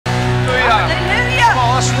Hallelujah. Come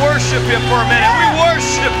on, let's worship Him for a minute. We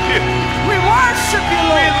worship You. We worship You,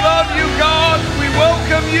 We Lord. love You, God. We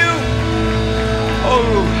welcome You.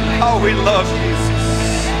 Oh, how we love You.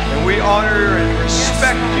 And we honor and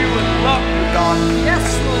respect You and love You, God. Yes,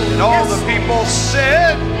 Lord. And all Yes, the people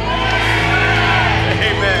said,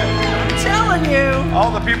 Amen. I'm telling you.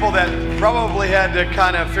 All the people that probably had to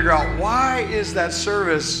kind of figure out, why is that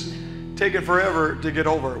service taking forever to get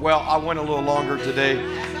over? Well, I went a little longer today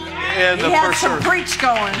in the He had first some service. preach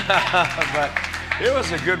going. But it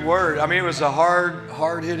was a good word. I mean, it was a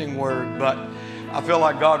hard-hitting word, but I feel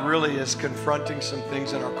like God really is confronting some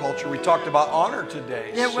things in our culture. We talked about honor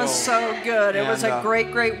today. It was so good. It was a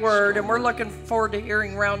great, great word, and we're looking forward to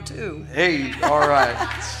hearing round 2. Hey, all right.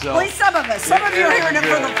 So, At least some of us. Some of you are hearing it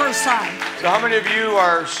for good. the first time. So how many of you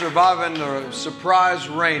are surviving the surprise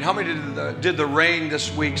rain? How many did the rain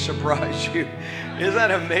this week surprise you? Isn't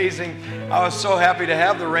that amazing? I was so happy to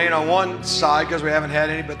have the rain on one side because we haven't had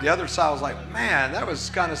any, but the other side I was like, man, that was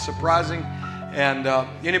kind of surprising. And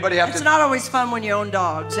anybody have to... It's not always fun when you own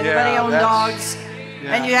dogs. Anybody own dogs?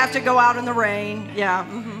 Yeah. And you have to go out in the rain. Yeah.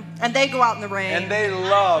 And they go out in the rain. And they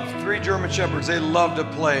love, 3 German Shepherds, they love to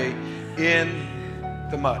play in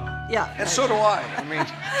the mud. Yeah. And so do I. I mean...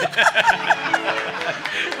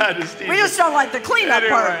 we just don't like the cleanup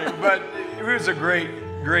part. But it was a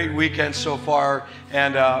great weekend so far.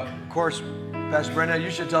 And of course, Pastor Brenda, you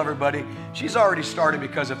should tell everybody, she's already started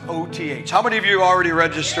because of OTH. How many of you already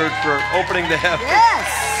registered for Opening the Heavens?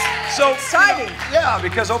 Yes. So exciting. Yeah,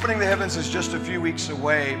 because Opening the Heavens is just a few weeks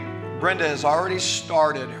away. Brenda has already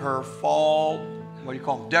started her fall, what do you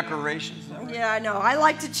call them, decorations? Yeah, I know. I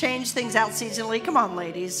like to change things out seasonally. Come on,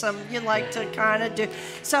 ladies. You like to kind of do.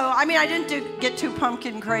 So, I mean, I didn't get too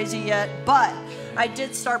pumpkin crazy yet, but I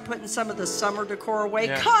did start putting some of the summer decor away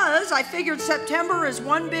because I figured September is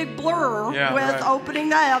one big blur with Opening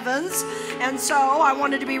the Heavens. And so I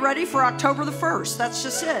wanted to be ready for October the 1st. That's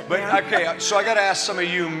just it. But, okay, so I got to ask some of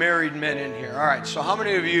you married men in here. All right, so how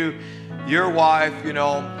many of you, your wife, you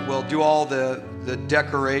know, will do all the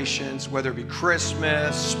decorations, whether it be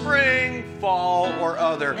Christmas, spring, fall, or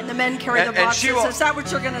other. And the men carry the boxes. Is that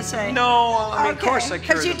what you're going to say? No, I mean, of course I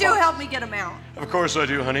carry because you do help me get them out. Of course I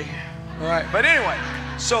do, honey. All right, but anyway,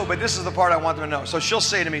 but this is the part I want them to know. So she'll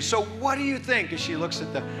say to me, so what do you think? As she looks at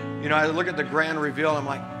I look at the grand reveal, I'm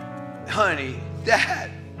like, honey, that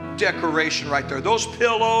decoration right there, those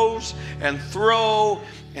pillows and throw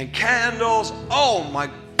and candles, oh my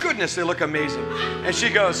goodness, they look amazing. And she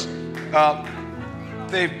goes,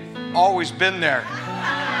 they've always been there.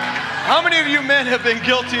 How many of you men have been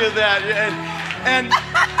guilty of that? And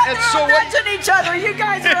so mention each other, you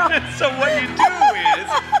guys are. So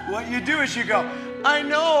what you do is you go, I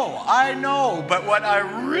know, but what I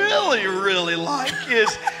really like is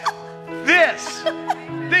this,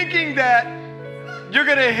 thinking that you're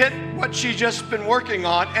going to hit what she's just been working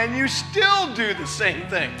on, and you still do the same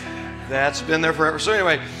thing. That's been there forever. So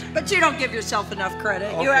anyway. But you don't give yourself enough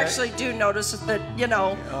credit. Okay. You actually do notice that,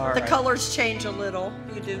 the colors change a little.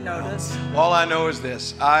 You do notice. All I know is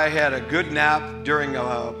this. I had a good nap during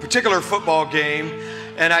a particular football game,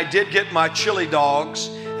 and I did get my chili dogs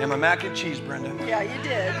and my mac and cheese, Brenda. Yeah, you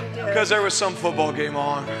did. Because there was some football game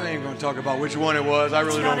on. I ain't going to talk about which one it was. I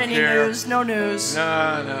really don't care. Not any news. No news. No.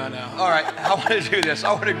 All right, I want to do this.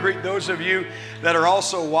 I want to greet those of you that are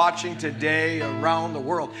also watching today around the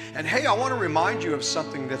world. And hey, I want to remind you of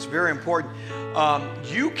something that's very important.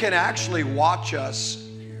 You can actually watch us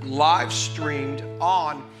live streamed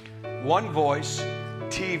on One Voice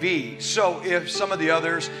TV. So if some of the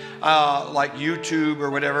others, like YouTube or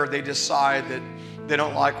whatever, they decide that they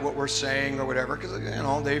don't like what we're saying or whatever, because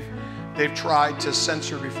they've tried to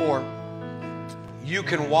censor before, you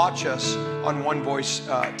can watch us on One Voice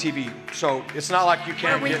TV. So it's not like you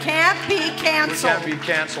can't. We can't be canceled. We can't be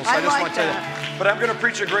canceled. So I just want to tell you. But I'm going to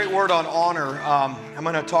preach a great word on honor. I'm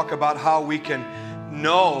going to talk about how we can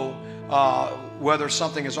know whether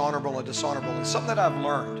something is honorable or dishonorable. And something that I've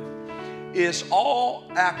learned is all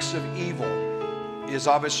acts of evil is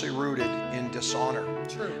obviously rooted in dishonor.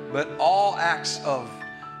 True. But all acts of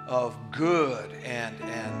good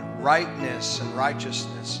and rightness and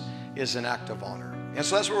righteousness is an act of honor. And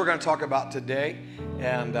so that's what we're going to talk about today.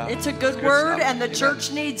 And it's a good word, stuff. And the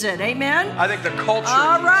church needs it. Amen? I think the culture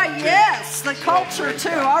all right, needs it yes, the culture too.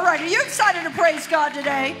 All right, are you excited to praise God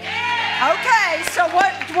today? Okay, so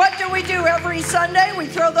what do we do every Sunday? We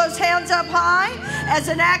throw those hands up high as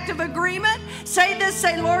an act of agreement. Say this,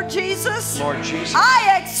 say, Lord Jesus. Lord Jesus.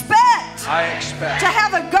 I expect to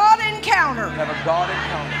have a God encounter.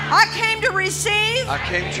 I came to receive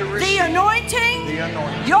the anointing,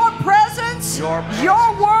 your presence, your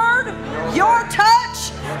word, your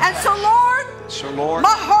touch. And so, Lord, the Lord. My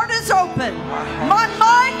heart is open. My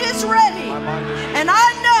mind is ready. And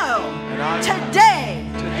I know today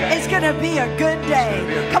is going to be a good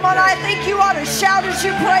day. Come on, I think you ought to shout as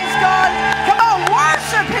you praise God. Come on,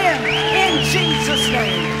 worship Him in Jesus'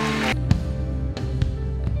 name.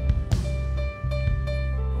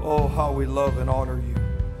 Oh, how we love and honor you.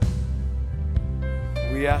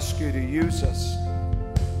 We ask you to use us.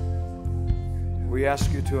 We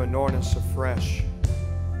ask you to anoint us afresh.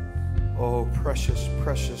 Oh, precious,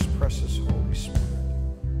 precious, precious Holy Spirit.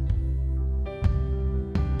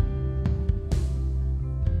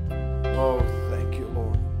 Oh, thank you,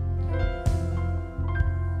 Lord.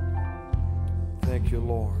 Thank you,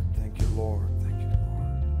 Lord. Thank you, Lord. Thank you,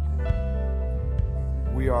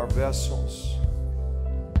 Lord. We are vessels,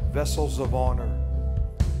 vessels of honor.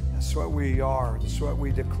 That's what we are. That's what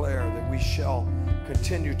we declare that we shall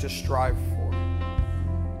continue to strive for.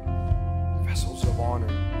 Vessels of honor.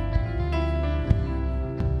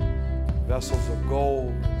 Vessels of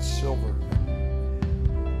gold and silver.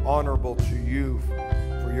 Honorable to you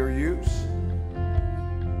for your use.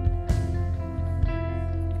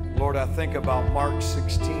 Lord, I think about Mark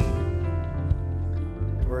 16,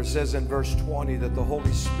 where it says in verse 20 that the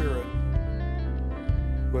Holy Spirit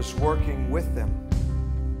was working with them,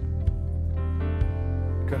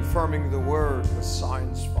 confirming the word with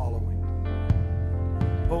signs following.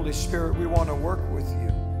 Holy Spirit, we want to work with you.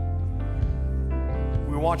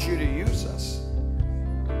 We want you to use us,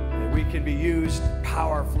 that we can be used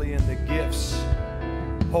powerfully in the gifts.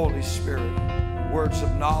 Holy Spirit, words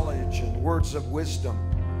of knowledge and words of wisdom,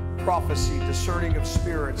 prophecy, discerning of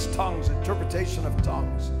spirits, tongues, interpretation of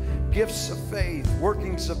tongues, gifts of faith,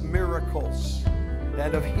 workings of miracles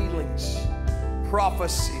and of healings,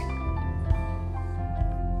 prophecy.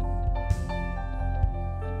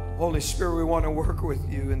 Holy Spirit, we want to work with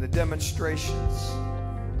you in the demonstrations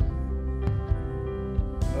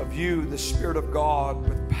of you, the Spirit of God,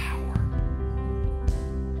 with power.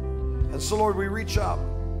 And so, Lord, we reach up.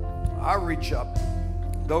 I reach up.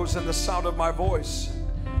 Those in the sound of my voice,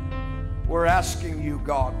 we're asking you,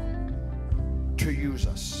 God, to use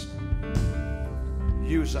us.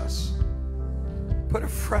 Use us. Put a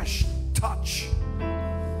fresh touch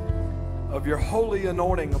of your holy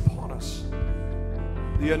anointing upon us.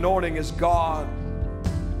 The anointing is God,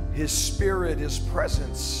 His Spirit, His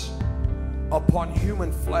presence upon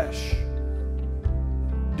human flesh,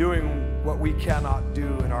 doing what we cannot do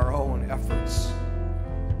in our own efforts,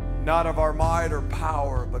 not of our might or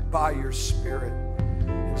power, but by your Spirit.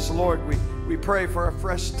 And so, Lord, we pray for a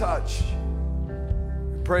fresh touch.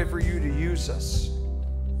 We pray for you to use us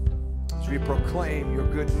as we proclaim your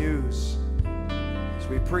good news, as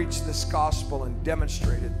we preach this gospel and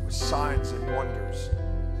demonstrate it with signs and wonders.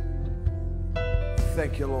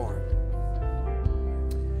 Thank you, Lord.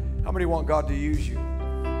 How many want God to use you?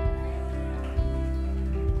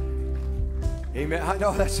 Amen. I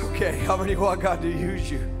know that's okay. How many want God to use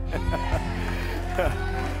you?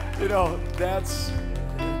 You know, that's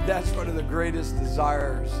one of the greatest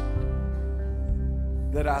desires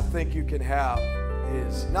that I think you can have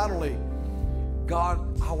is not only,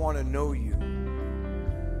 God, I want to know you,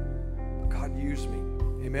 but God, use me.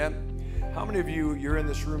 Amen. How many of you, you're in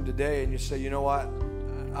this room today and you say, you know what?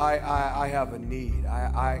 I have a need.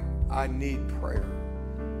 I need prayer.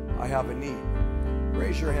 I have a need.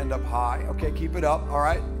 Raise your hand up high. Okay, keep it up. All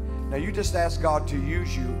right. Now you just ask God to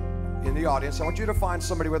use you in the audience. I want you to find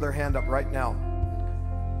somebody with their hand up right now.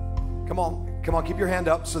 Come on. Come on. Keep your hand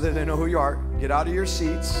up so that they know who you are. Get out of your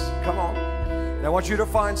seats. Come on. Now I want you to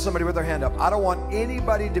find somebody with their hand up. I don't want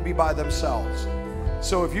anybody to be by themselves.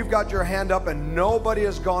 So if you've got your hand up and nobody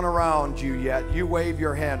has gone around you yet, you wave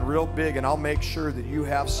your hand real big and I'll make sure that you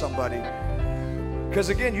have somebody. Because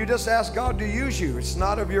again, you just ask God to use you. It's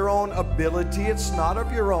not of your own ability. It's not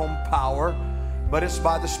of your own power, but it's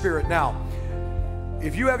by the Spirit. Now,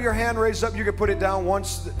 if you have your hand raised up, you can put it down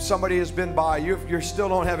once somebody has been by you. If you still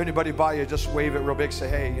don't have anybody by you, just wave it real big. Say,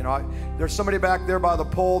 hey, you know, there's somebody back there by the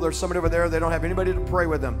pole. There's somebody over there. They don't have anybody to pray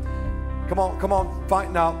with them. Come on,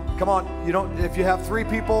 find now. Come on, you don't. If you have 3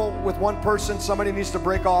 people with 1 person, somebody needs to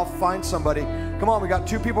break off. Find somebody. Come on, we got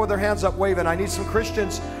 2 people with their hands up waving. I need some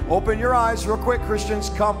Christians. Open your eyes real quick, Christians.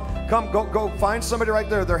 Come, go. Find somebody right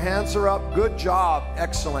there. Their hands are up. Good job,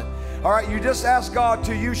 excellent. All right, you just ask God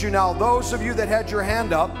to use you now. Those of you that had your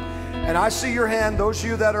hand up, and I see your hand. Those of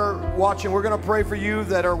you that are watching, we're going to pray for you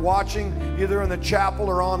that are watching either in the chapel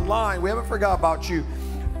or online. We haven't forgot about you.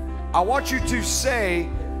 I want you to say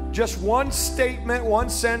just one statement, one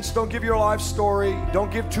sentence. Don't give your life story.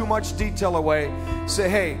 Don't give too much detail away. Say,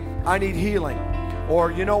 hey, I need healing.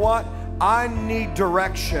 Or you know what? I need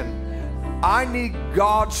direction. I need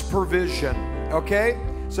God's provision. okay?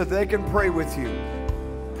 So that they can pray with you.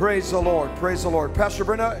 Praise the Lord. Praise the Lord. Pastor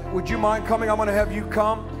Brenda, would you mind coming? I'm going to have you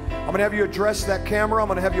come. I'm going to have you address that camera. I'm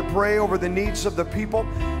going to have you pray over the needs of the people.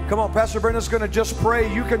 Come on, Pastor Brenda's going to just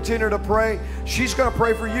pray. You continue to pray. She's going to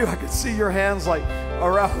pray for you. I can see your hands like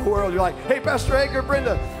around the world. You're like, hey, Pastor Hager,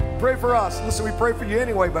 Brenda, pray for us. Listen, we pray for you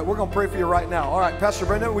anyway, but we're going to pray for you right now. All right, Pastor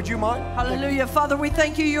Brenda, would you mind? Hallelujah. Father, we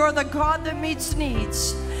thank you. You're the God that meets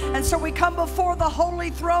needs. And so we come before the holy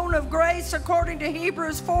throne of grace according to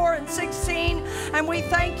Hebrews 4:16. And we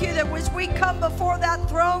thank you that as we come before that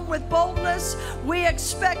throne with boldness, we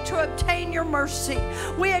expect to obtain your mercy.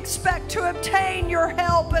 We expect to obtain your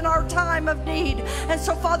help in our time of need. And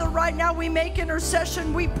so, Father, right now we make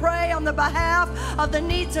intercession. We pray on the behalf of the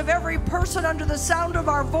needs of every person under the sound of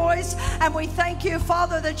our voice. And we thank you,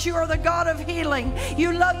 Father, that you are the God of healing.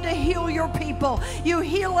 You love to heal your people. You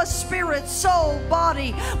heal us spirit, soul,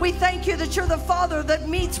 body. We thank you that you're the Father that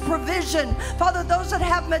meets provision. Father, those that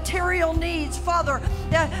have material needs, Father,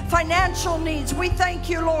 financial needs, we thank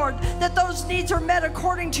you, Lord, that those needs are met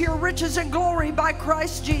according to your riches and glory by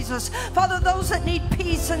Christ Jesus. Father, those that need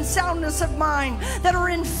peace and soundness of mind, that are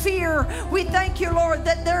in fear, we thank you, Lord,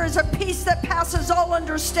 that there is a peace that passes all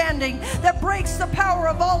understanding, that breaks the power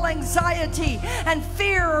of all anxiety and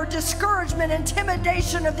fear or discouragement,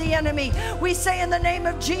 intimidation of the enemy. We say in the name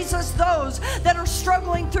of Jesus, those that are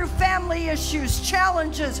struggling through family issues,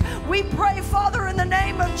 challenges, we pray, Father, in the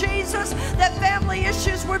name of Jesus, that family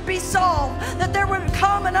issues would be solved, that there would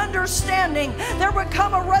come an understanding, there would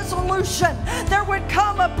come a resolution, there would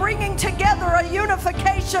come a bringing together, a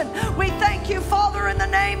unification. We thank you, Father, in the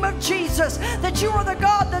name of Jesus, that you are the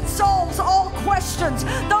God that solves all questions.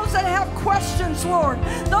 Those that have questions, Lord,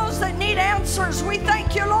 those that need answers, we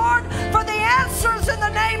thank you, Lord, for the answers in the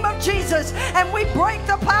name of Jesus. And we break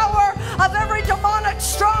the power of every demonic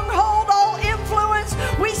stronghold, all influence.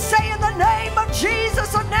 We say in the name of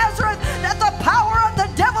Jesus of Nazareth that the power of the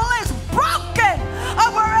devil is broken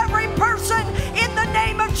over every person. In the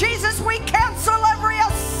name of Jesus, we cancel every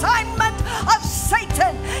assignment of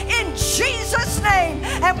Satan in Jesus' name,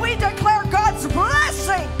 and we declare God's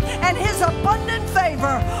blessing and his abundant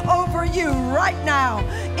favor over you right now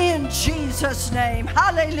in Jesus' name.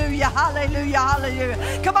 Hallelujah, hallelujah,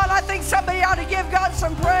 hallelujah. Come on, I think somebody ought to give God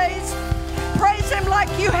some praise. Praise him like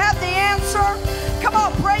you have the answer. Come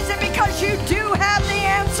on, praise him because you do have the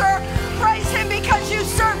answer. Praise him because you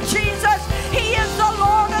serve Jesus. He is the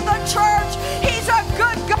Lord of the church. He's a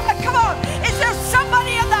good God. Come on, is there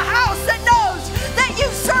somebody in the house that knows that you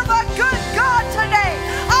serve a good God today?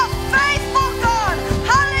 A faithful God.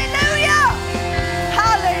 Hallelujah.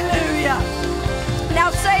 Hallelujah.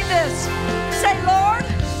 Now say this. Say, Lord,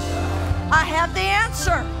 I have the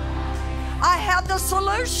answer. I have the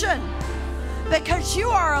solution. Because you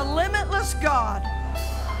are a limitless God,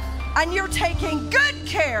 and you're taking good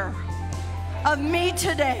care of me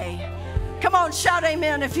today. Come on, shout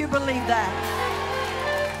amen if you believe that.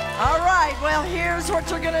 All right, well, here's what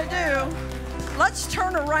you're going to do. Let's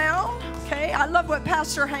turn around, okay? I love what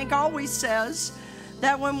Pastor Hank always says,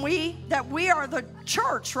 that we are the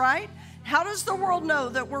church, right? How does the world know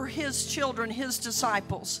that we're his children, his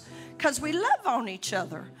disciples? Because we love on each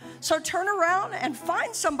other. So turn around and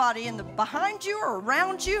find somebody behind you or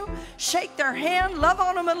around you. Shake their hand. Love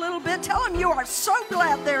on them a little bit. Tell them you are so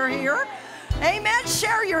glad they're here. Amen.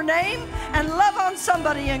 Share your name and love on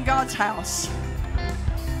somebody in God's house.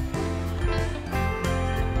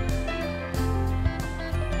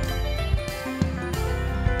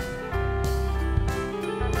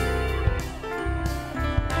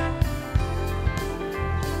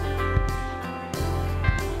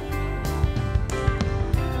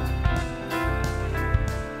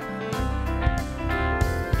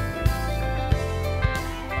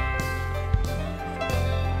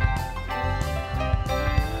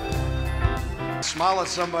 Smile at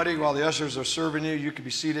somebody while the ushers are serving you. You can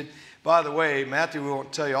be seated. By the way, Matthew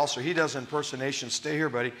won't tell you also, he does impersonations. Stay here,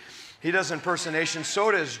 buddy. He does impersonations.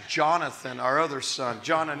 So does Jonathan, our other son.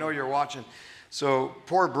 John, I know you're watching. So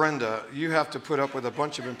poor Brenda, you have to put up with a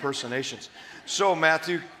bunch of impersonations. So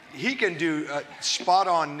Matthew, he can do spot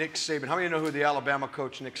on Nick Saban. How many of you know who the Alabama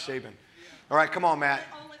coach, Nick Saban? All right, come on, Matt.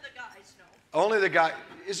 Only the guys know. Only the guy.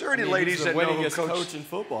 Is there any ladies that know who coach in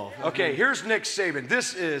football? Okay, here's Nick Saban.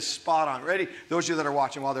 This is spot on. Ready? Those of you that are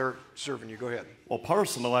watching while they're serving you, go ahead. Well,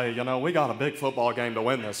 personally, we got a big football game to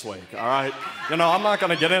win this week, all right? I'm not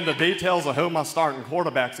going to get into details of who my starting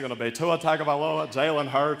quarterback's going to be. Tua Tagovailoa, Jalen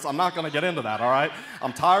Hurts. I'm not going to get into that, all right?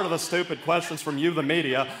 I'm tired of the stupid questions from you, the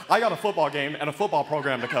media. I got a football game and a football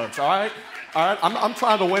program to coach, all right? All right? I'm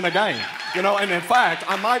trying to win a game, and in fact,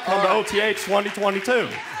 I might come to OTH 2022.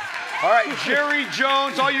 All right, Jerry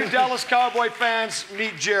Jones, all you Dallas Cowboy fans,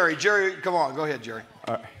 meet Jerry. Jerry, come on, go ahead, Jerry.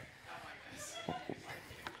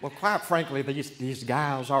 Well, quite frankly, these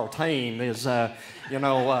guys, our team is,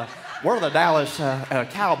 we're the Dallas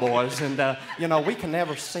Cowboys, and, we can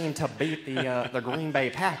never seem to beat the Green Bay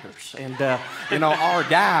Packers. And, our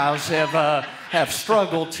guys have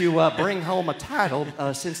struggled to bring home a title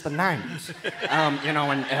since the 90s.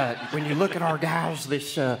 When you look at our guys,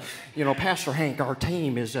 this, Pastor Hank, our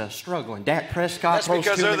team is struggling. Dak Prescott throws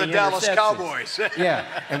because too they're the many Dallas interceptions. Cowboys.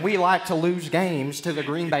 Yeah, and we like to lose games to the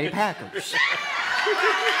Green Bay Packers.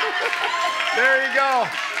 There you go.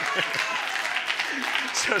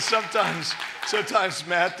 So sometimes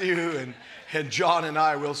Matthew and John and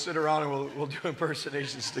I will sit around and we'll do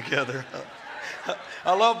impersonations together.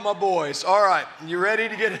 I love my boys. All right, you ready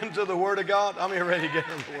to get into the Word of God? I'm here ready to get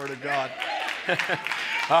into the Word of God.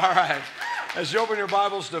 All right. As you open your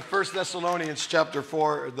Bibles to 1 Thessalonians chapter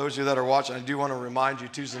 4, those of you that are watching, I do want to remind you,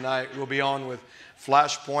 Tuesday night we'll be on with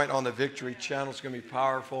Flashpoint on the Victory Channel. It's going to be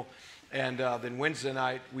powerful. And then Wednesday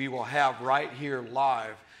night, we will have right here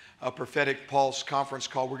live a Prophetic Pulse conference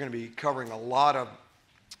call. We're going to be covering a lot of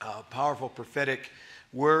powerful prophetic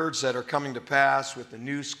words that are coming to pass with the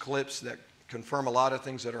news clips that confirm a lot of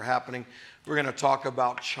things that are happening. We're going to talk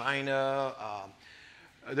about China.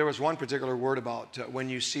 There was one particular word about when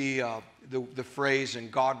you see the phrase, "In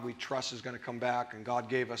God we trust," is going to come back, and God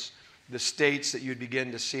gave us the states that you'd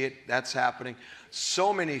begin to see it. That's happening.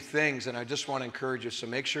 So many things, and I just want to encourage you, so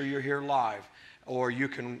make sure you're here live, or you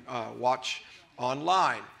can watch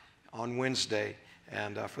online on Wednesday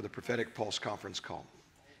and for the Prophetic Pulse conference call.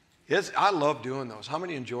 I love doing those. How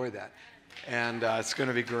many enjoy that? And it's going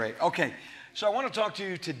to be great. Okay, so I want to talk to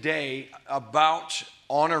you today about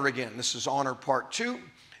honor again. This is honor part 2.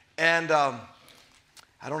 And I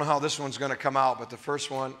don't know how this one's going to come out, but the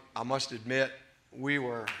first one, I must admit, we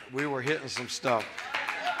were hitting some stuff.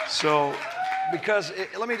 So, because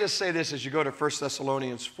let me just say this as you go to 1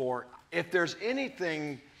 Thessalonians 4. If there's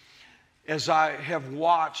anything, as I have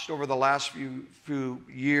watched over the last few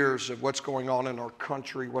years of what's going on in our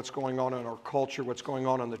country, what's going on in our culture, what's going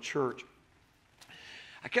on in the church,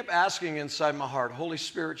 I kept asking inside my heart, Holy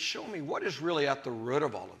Spirit, show me what is really at the root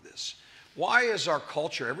of all of this. Why is our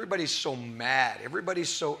culture, everybody's so mad, everybody's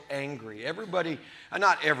so angry,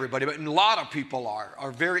 not everybody, but a lot of people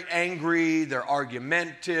are very angry, they're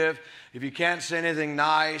argumentative. If you can't say anything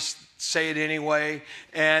nice, say it anyway.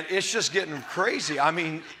 And it's just getting crazy. I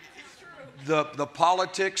mean, the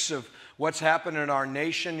politics of what's happened in our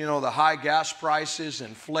nation, the high gas prices,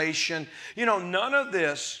 inflation, none of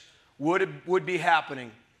this would be happening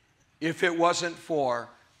if it wasn't for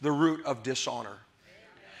the root of dishonor.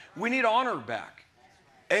 We need honor back.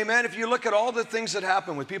 Amen. If you look at all the things that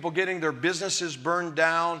happen with people getting their businesses burned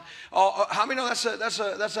down, how many know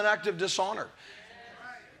that's an act of dishonor?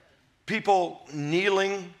 People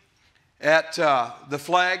kneeling at the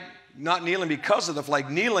flag, not kneeling because of the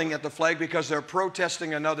flag, kneeling at the flag because they're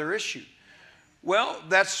protesting another issue. Well,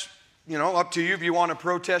 that's up to you if you want to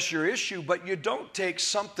protest your issue, but you don't take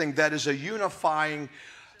something that is a unifying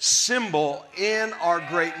symbol in our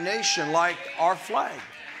great nation like our flag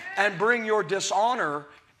and bring your dishonor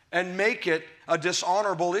and make it a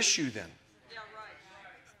dishonorable issue then.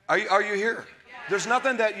 Are you here? There's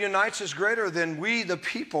nothing that unites us greater than we, the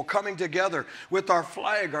people, coming together with our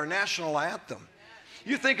flag, our national anthem.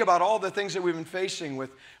 You think about all the things that we've been facing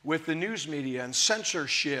with the news media and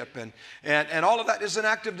censorship and all of that is an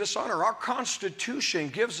act of dishonor. Our Constitution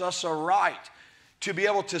gives us a right to be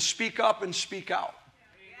able to speak up and speak out.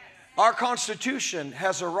 Our Constitution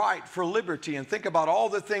has a right for liberty, and think about all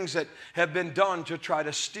the things that have been done to try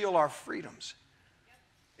to steal our freedoms.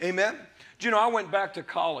 Amen? Do you know, I went back to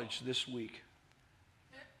college this week.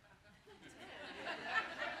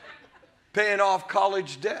 Paying off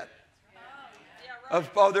college debt of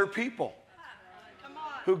other people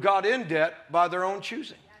who got in debt by their own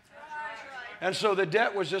choosing. And so the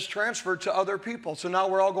debt was just transferred to other people. So now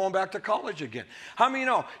we're all going back to college again. How many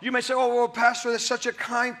know? You may say, oh, well, Pastor, that's such a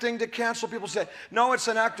kind thing to cancel. People say, no, it's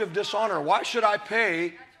an act of dishonor. Why should I pay?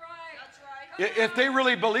 That's right. If they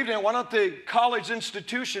really believed in it, why don't the college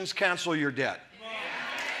institutions cancel your debt?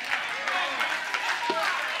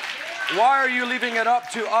 Why are you leaving it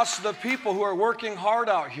up to us, the people who are working hard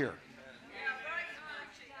out here?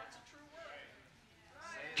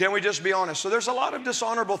 Can we just be honest? So there's a lot of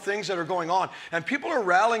dishonorable things that are going on, and people are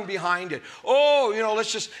rallying behind it. Oh,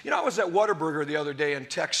 let's just, I was at Whataburger the other day in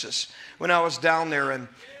Texas when I was down there, and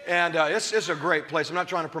it's a great place. I'm not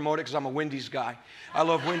trying to promote it because I'm a Wendy's guy. I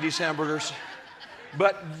love Wendy's hamburgers.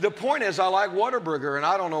 But the point is, I like Whataburger, and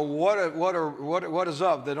I don't know what is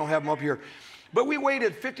up. They don't have them up here. But we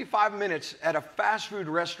waited 55 minutes at a fast food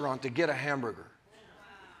restaurant to get a hamburger.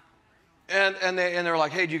 And they're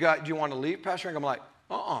like, hey, do you want to leave, Pastor Hank? I'm like,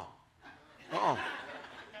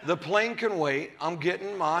 The plane can wait. I'm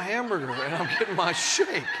getting my hamburger and I'm getting my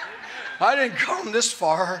shake. I didn't come this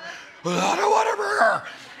far without a Whataburger.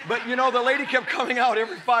 But you know, the lady kept coming out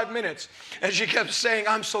every 5 minutes and she kept saying,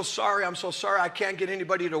 I'm so sorry. I can't get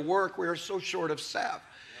anybody to work. We are so short of staff.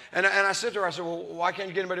 And I said to her, I said, well, why can't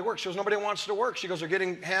you get anybody to work? She goes, nobody wants to work. She goes, they're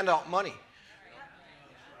getting handout money.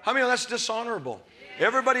 How many know that's dishonorable?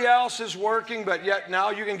 Everybody else is working, but yet now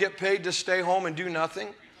you can get paid to stay home and do nothing.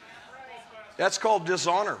 That's called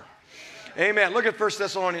dishonor. Amen. Look at 1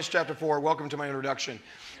 Thessalonians chapter 4. Welcome to my introduction.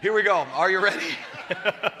 Here we go. Are you ready?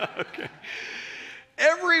 Okay.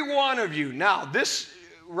 Every one of you. Now, this,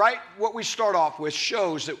 right, what we start off with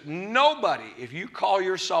shows that nobody, if you call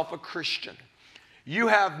yourself a Christian, you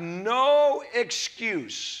have no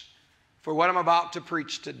excuse for what I'm about to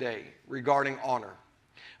preach today regarding honor.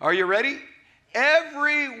 Are you ready?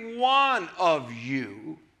 Every one of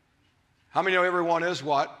you, how many know everyone is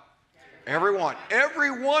what? Everyone.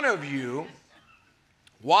 Every one of you,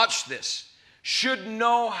 watch this, should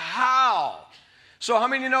know how. So how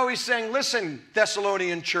many know he's saying, listen,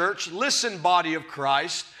 Thessalonian church, listen, body of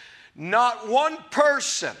Christ, not one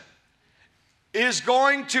person is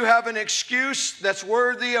going to have an excuse that's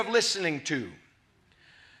worthy of listening to.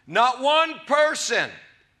 Not one person.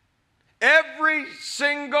 Every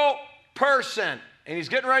single person. And he's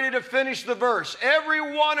getting ready to finish the verse. Every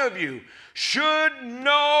one of you should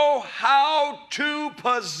know how to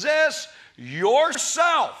possess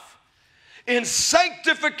yourself in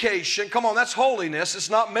sanctification. Come on, that's holiness. It's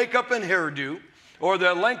not makeup and hairdo or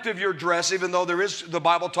the length of your dress, even though there is the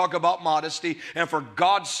Bible talk about modesty. And for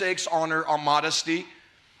God's sakes, honor our modesty.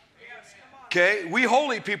 Okay? We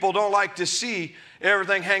holy people don't like to see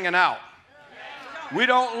everything hanging out. We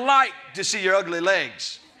don't like to see your ugly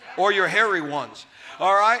legs or your hairy ones.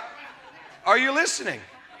 All right? Are you listening?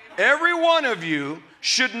 Every one of you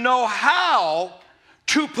should know how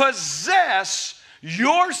to possess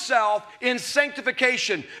yourself in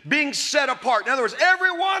sanctification, being set apart. In other words,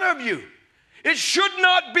 every one of you. It should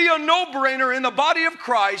not be a no-brainer in the body of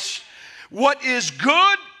Christ what is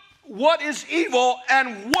good, what is evil,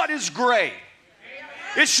 and what is gray.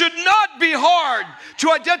 It should not be hard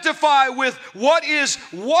to identify with what is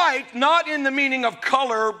white, not in the meaning of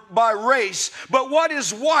color by race, but what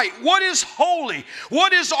is white, what is holy,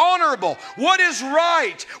 what is honorable, what is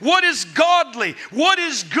right, what is godly, what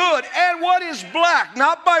is good, and what is black,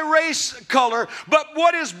 not by race color, but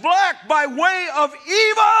what is black by way of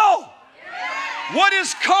evil. What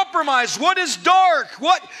is compromise? What is dark?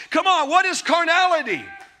 What is carnality?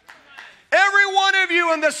 Every one of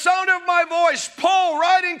you in the sound of my voice, Paul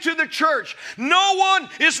writing to the church, no one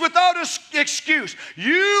is without an excuse.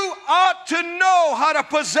 You ought to know how to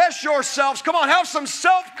possess yourselves. Come on, have some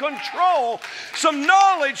self-control, some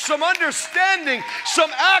knowledge, some understanding,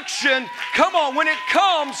 some action. Come on, when it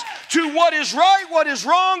comes to what is right, what is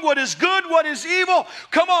wrong, what is good, what is evil.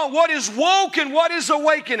 Come on, what is woke and what is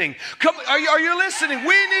awakening. Come, are you listening?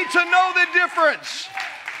 We need to know the difference.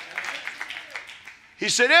 He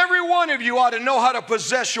said, every one of you ought to know how to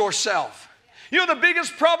possess yourself. You know, the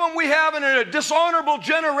biggest problem we have in a dishonorable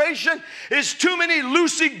generation is too many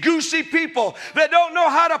loosey-goosey people that don't know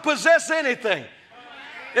how to possess anything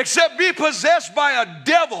except be possessed by a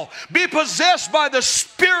devil, be possessed by the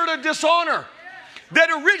spirit of dishonor that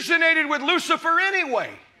originated with Lucifer anyway.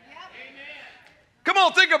 Come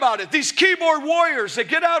on, think about it. These keyboard warriors that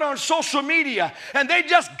get out on social media and they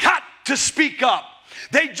just got to speak up.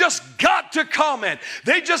 They just got to comment.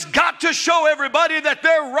 They just got to show everybody that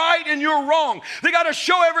they're right and you're wrong. They got to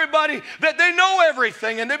show everybody that they know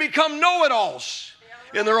everything and they become know-it-alls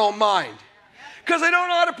in their own mind because they don't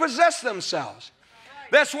know how to possess themselves.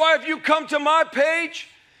 That's why if you come to my page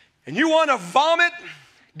and you want to vomit,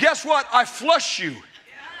 guess what? I flush you.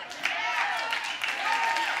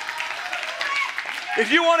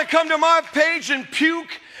 If you want to come to my page and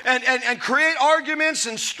puke and create arguments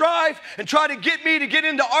and strife and try to get me to get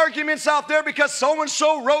into arguments out there because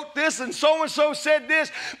so-and-so wrote this and so-and-so said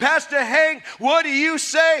this. Pastor Hank, what do you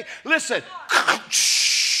say? Listen.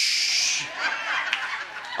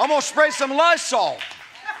 I'm going to spray some Lysol.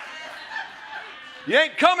 You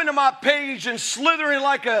ain't coming to my page and slithering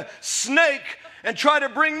like a snake and try to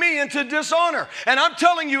bring me into dishonor. And I'm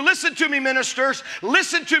telling you, listen to me, ministers.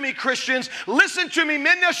 Listen to me, Christians. Listen to me,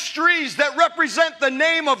 ministries that represent the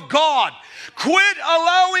name of God. Quit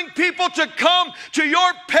allowing people to come to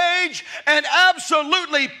your page and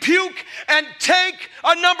absolutely puke and take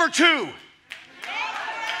a number two.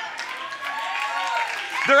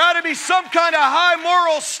 There ought to be some kind of high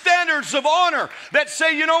moral standards of honor that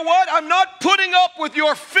say, you know what? I'm not putting up with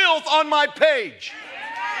your filth on my page.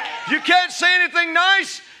 You can't say anything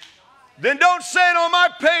nice, then don't say it on my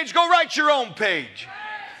page. Go write your own page.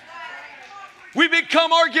 We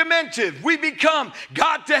become argumentative. We become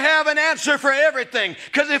got to have an answer for everything.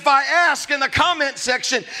 Because if I ask in the comment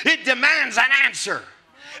section, it demands an answer.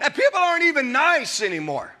 And people aren't even nice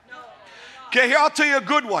anymore. Okay, here, I'll tell you a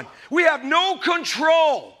good one. We have no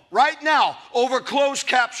control right now over closed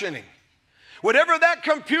captioning. Whatever that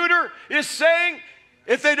computer is saying,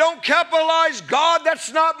 if they don't capitalize God,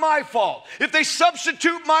 that's not my fault. If they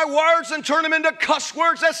substitute my words and turn them into cuss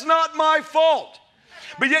words, that's not my fault.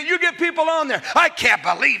 But yet you get people on there. I can't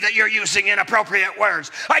believe that you're using inappropriate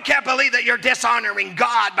words. I can't believe that you're dishonoring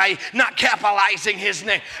God by not capitalizing His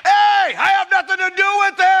name. Hey, I have nothing to do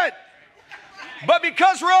with it. But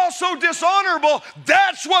because we're all so dishonorable,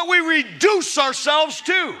 that's what we reduce ourselves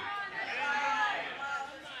to.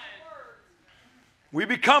 We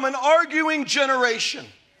become an arguing generation,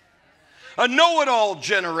 a know-it-all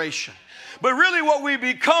generation. But really what we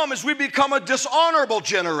become is we become a dishonorable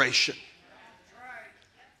generation.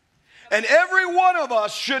 And every one of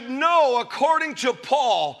us should know, according to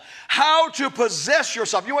Paul, how to possess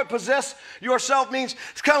yourself. You know what possess yourself means?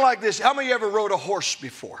 It's kind of like this. How many of you ever rode a horse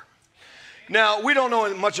before? Now, we don't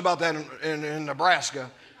know much about that in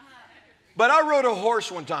Nebraska. But I rode a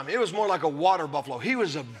horse one time. It was more like a water buffalo. He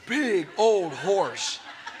was a big old horse.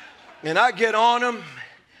 And I get on him,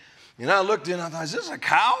 and I looked in, I thought, is this a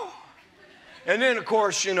cow? And then, of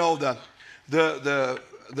course, you know,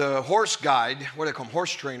 the horse guide, what do they call him,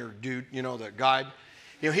 horse trainer dude, you know, the guide,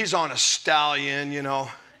 you know, he's on a stallion, you know,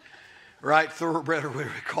 right, thoroughbred or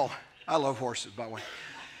whatever they call it. I love horses, by the way.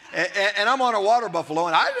 And I'm on a water buffalo,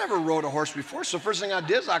 and I never rode a horse before, so first thing I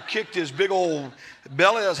did is I kicked his big old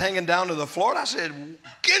belly that was hanging down to the floor, and I said,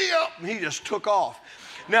 giddy up, and he just took off.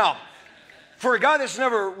 Now, for a guy that's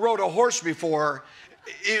never rode a horse before,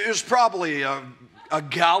 it was probably a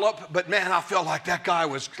gallop, but man, I felt like that guy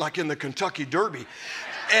was like in the Kentucky Derby.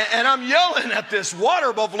 And I'm yelling at this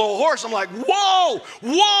water buffalo horse. I'm like, whoa,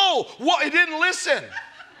 whoa, whoa. He didn't listen.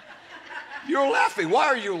 You're laughing. Why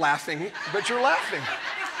are you laughing? But you're laughing.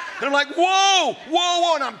 And I'm like, whoa, whoa,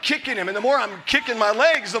 whoa. And I'm kicking him. And the more I'm kicking my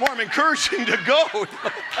legs, the more I'm encouraging to go.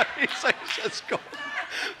 He says, let's go.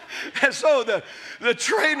 And so the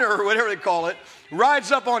trainer, or whatever they call it,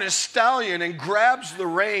 rides up on his stallion and grabs the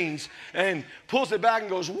reins and pulls it back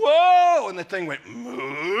and goes, whoa, and the thing went,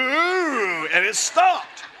 moo, and it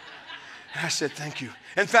stopped. And I said, thank you.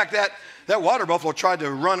 In fact, that water buffalo tried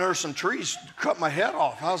to run under some trees, cut my head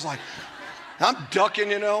off. I was like, I'm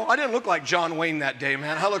ducking, you know. I didn't look like John Wayne that day,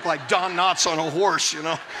 man. I looked like Don Knotts on a horse, you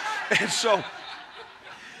know. And so,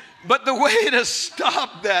 but the way to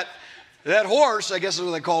stop that horse, I guess is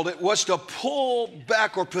what they called it, was to pull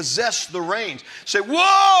back or possess the reins. Say,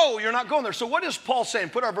 whoa, you're not going there. So what is Paul saying?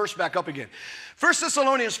 Put our verse back up again. 1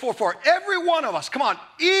 Thessalonians 4:4. Every one of us, come on,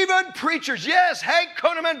 even preachers, yes, Hank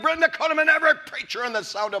Kunneman, Brenda Kunneman, every preacher in the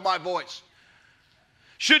sound of my voice,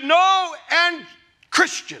 should know, and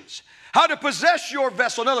Christians, how to possess your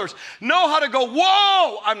vessel. In other words, know how to go,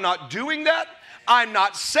 whoa, I'm not doing that, I'm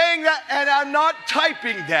not saying that, and I'm not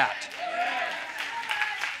typing that.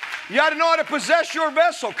 You ought to know how to possess your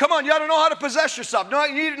vessel. Come on, you ought to know how to possess yourself.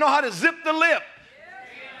 You need to know how to zip the lip.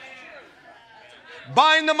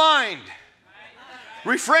 Bind the mind.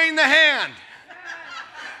 Refrain the hand.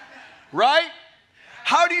 Right?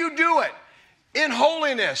 How do you do it? In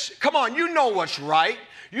holiness. Come on, you know what's right.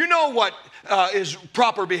 You know what is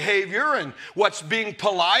proper behavior and what's being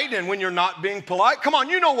polite and when you're not being polite. Come on,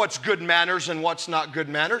 you know what's good manners and what's not good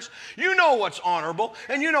manners. You know what's honorable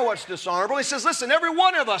and you know what's dishonorable. He says, listen, every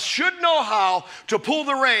one of us should know how to pull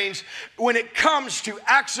the reins when it comes to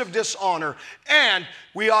acts of dishonor, and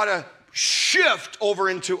we ought to shift over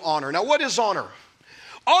into honor. Now, what is honor?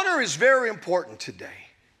 Honor is very important today.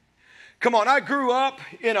 Come on, I grew up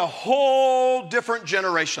in a whole different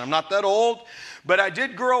generation. I'm not that old, but I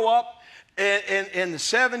did grow up in the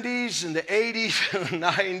 70s and the 80s and the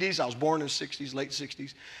 90s. I was born in the 60s, late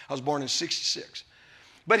 60s. I was born in 66.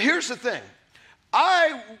 But here's the thing.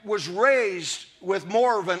 I was raised with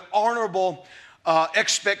more of an honorable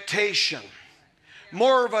expectation,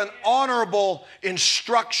 more of an honorable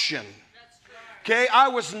instruction. Okay, I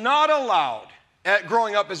was not allowed,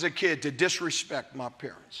 growing up as a kid, to disrespect my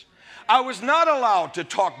parents. I was not allowed to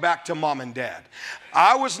talk back to mom and dad.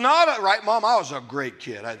 I was not, right, Mom? I was a great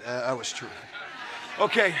kid. I was terrific.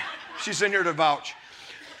 Okay, she's in here to vouch.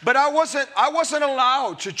 But I wasn't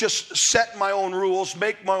allowed to just set my own rules,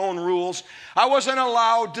 make my own rules. I wasn't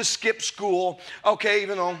allowed to skip school. Okay,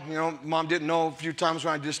 even though, Mom didn't know a few times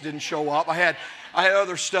when I just didn't show up. I had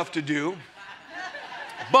other stuff to do.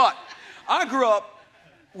 But I grew up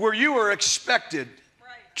where you were expected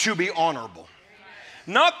to be honorable.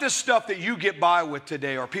 Not the stuff that you get by with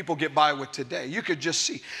today or people get by with today. You could just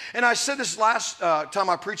see. And I said this last time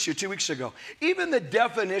I preached to you 2 weeks ago. Even the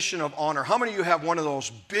definition of honor. How many of you have one of those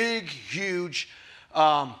big, huge,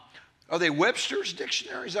 are they Webster's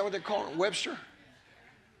dictionary? Is that what they call it, Webster?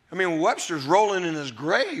 I mean, Webster's rolling in his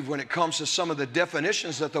grave when it comes to some of the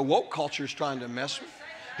definitions that the woke culture is trying to mess with.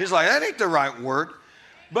 He's like, that ain't the right word.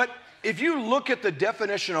 But if you look at the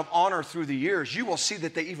definition of honor through the years, you will see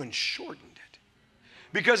that they even shortened it.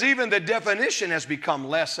 Because even the definition has become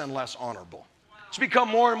less and less honorable. It's become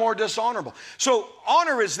more and more dishonorable. So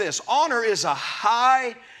honor is this. Honor is a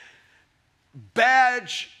high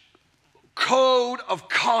badge code of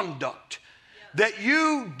conduct. That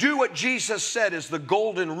you do what Jesus said is the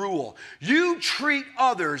golden rule. You treat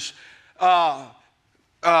others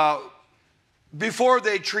before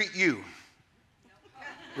they treat you.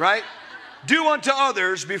 Right? Do unto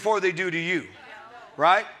others before they do to you.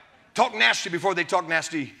 Right? Talk nasty before they talk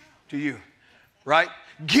nasty to you, right?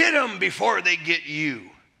 Get them before they get you,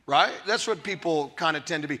 right? That's what people kind of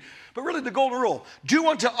tend to be. But really the golden rule, do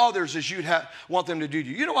unto others as you'd want them to do to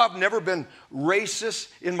you. You know, I've never been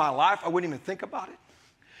racist in my life. I wouldn't even think about it.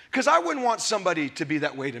 Because I wouldn't want somebody to be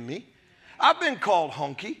that way to me. I've been called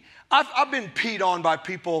hunky. I've been peed on by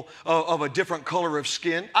people of a different color of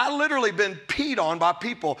skin. I literally been peed on by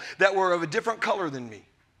people that were of a different color than me.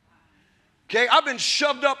 Okay, I've been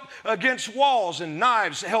shoved up against walls and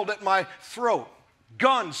knives held at my throat,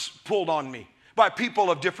 guns pulled on me by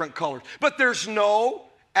people of different colors. But there's no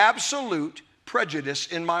absolute prejudice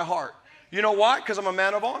in my heart. You know why? Because I'm a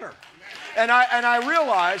man of honor. And I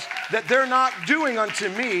realize that they're not doing unto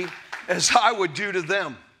me as I would do to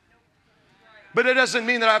them. But it doesn't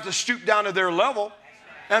mean that I have to stoop down to their level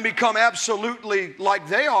and become absolutely like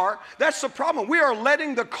they are. That's the problem. We are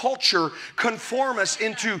letting the culture conform us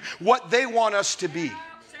into what they want us to be.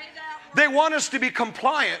 They want us to be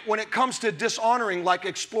compliant when it comes to dishonoring, like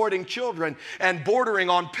exploiting children and bordering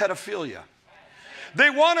on pedophilia. They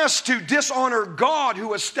want us to dishonor God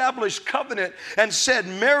who established covenant and said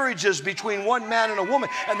marriages between one man and a woman.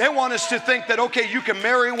 And they want us to think that, okay, you can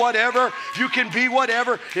marry whatever, you can be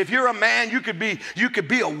whatever. If you're a man, you could be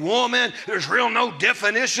a woman. There's real no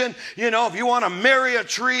definition. You know, if you want to marry a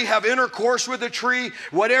tree, have intercourse with a tree,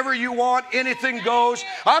 whatever you want, anything goes.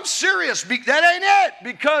 I'm serious. That ain't it,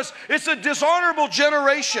 because it's a dishonorable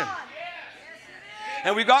generation.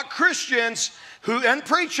 And we got Christians and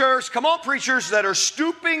preachers, come on preachers, that are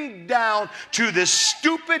stooping down to this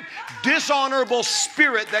stupid, dishonorable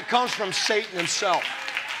spirit that comes from Satan himself.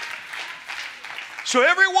 So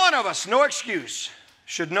every one of us, no excuse,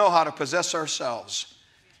 should know how to possess ourselves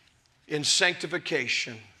in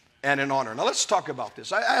sanctification and in honor. Now let's talk about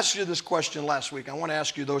this. I asked you this question last week. I want to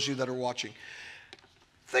ask you, those of you that are watching,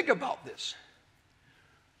 think about this.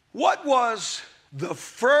 What was the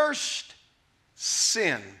first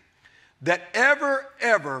sin that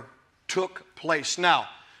ever took place? Now,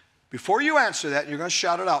 before you answer that, you're going to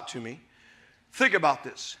shout it out to me. Think about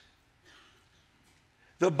this.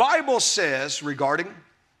 The Bible says regarding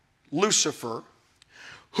Lucifer,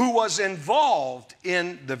 who was involved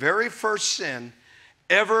in the very first sin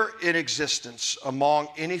ever in existence among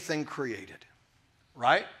anything created,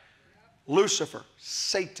 right? Lucifer,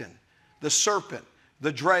 Satan, the serpent,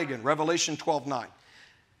 the dragon, Revelation 12:9.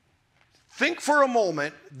 Think for a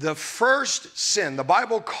moment, the first sin, the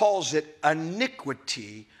Bible calls it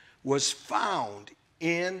iniquity, was found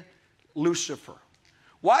in Lucifer.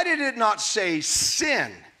 Why did it not say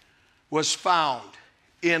sin was found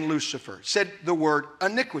in Lucifer? It said the word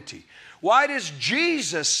iniquity. Why does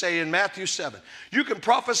Jesus say in Matthew 7, you can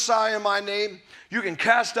prophesy in my name, you can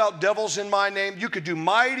cast out devils in my name, you could do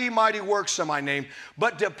mighty, mighty works in my name,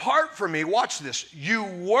 but depart from me, watch this, you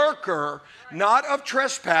worker, not of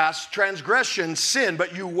trespass, transgression, sin,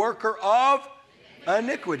 but you worker of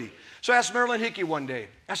iniquity. So I asked Marilyn Hickey one day,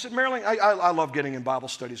 I said, Marilyn, I love getting in Bible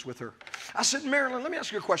studies with her. I said, Marilyn, let me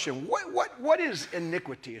ask you a question. What is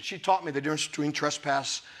iniquity? And she taught me the difference between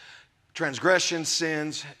trespass, transgression,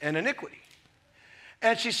 sins, and iniquity.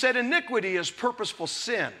 And she said iniquity is purposeful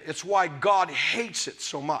sin. It's why God hates it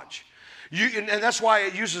so much. And that's why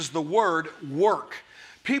it uses the word work.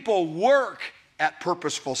 People work at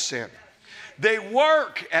purposeful sin. They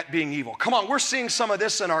work at being evil. Come on, we're seeing some of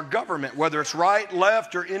this in our government, whether it's right,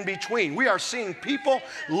 left, or in between. We are seeing people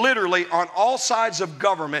literally on all sides of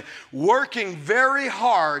government working very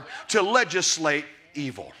hard to legislate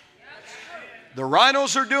evil. The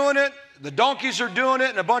rhinos are doing it, the donkeys are doing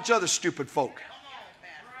it, and a bunch of other stupid folk.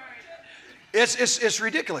 It's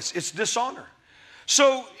ridiculous. It's dishonor.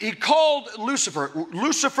 So he called Lucifer.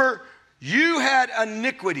 Lucifer, you had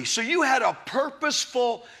iniquity. So you had a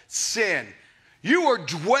purposeful sin. You were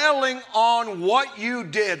dwelling on what you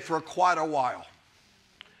did for quite a while.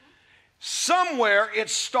 Somewhere it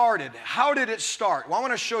started. How did it start? Well, I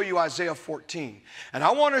want to show you Isaiah 14. And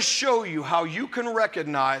I want to show you how you can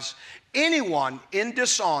recognize anyone in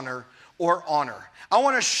dishonor or honor. I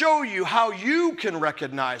want to show you how you can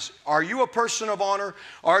recognize, are you a person of honor?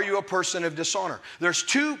 Are you a person of dishonor? There's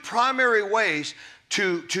two primary ways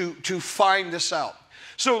to find this out.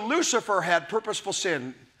 So Lucifer had purposeful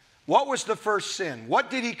sin. What was the first sin? What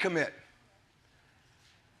did he commit?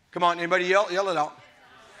 Come on, anybody yell it out.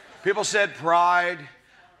 People said pride,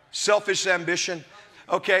 selfish ambition.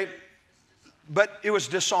 Okay, but it was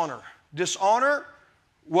dishonor. Dishonor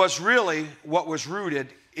was really what was rooted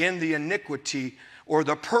in the iniquity or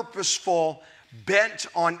the purposeful bent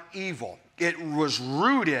on evil. It was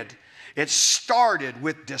rooted, it started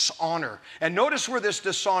with dishonor. And notice where this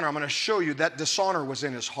dishonor, I'm going to show you that dishonor was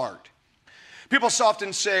in his heart. People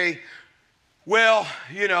often say, well,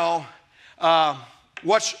 you know,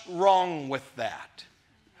 what's wrong with that?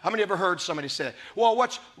 How many ever heard somebody say that? Well,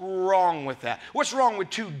 what's wrong with that? What's wrong with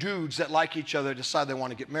two dudes that like each other decide they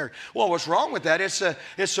want to get married? Well, what's wrong with that?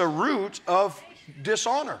 It's a root of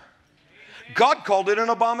dishonor. God called it an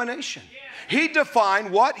abomination. He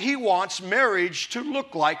defined what he wants marriage to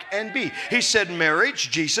look like and be. He said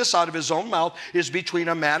marriage, Jesus out of his own mouth, is between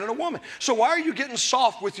a man and a woman. So why are you getting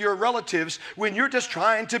soft with your relatives when you're just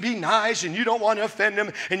trying to be nice and you don't want to offend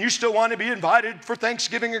them and you still want to be invited for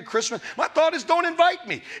Thanksgiving and Christmas? My thought is, don't invite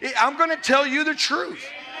me. I'm going to tell you the truth.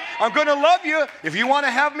 I'm going to love you. If you want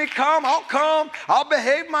to have me come, I'll come. I'll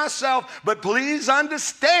behave myself. But please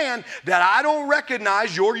understand that I don't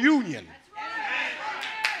recognize your union.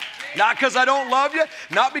 Not because I don't love you,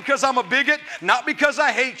 not because I'm a bigot, not because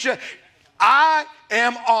I hate you. I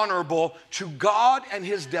am honorable to God and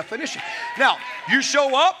his definition. Now, you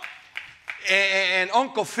show up, and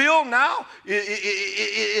Uncle Phil now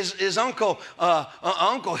is Uncle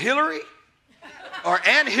Hillary or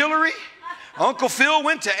Aunt Hillary. Uncle Phil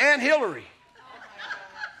went to Aunt Hillary.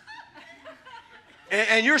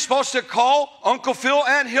 And you're supposed to call Uncle Phil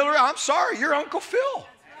Aunt Hillary. I'm sorry, you're Uncle Phil.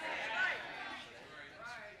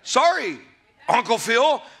 Sorry, Uncle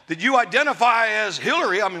Phil, that you identify as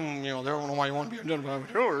Hillary. I mean, you know, I don't know why you want to be identified with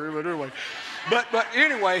Hillary, but anyway. But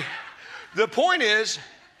anyway, the point is,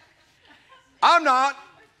 I'm not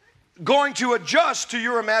going to adjust to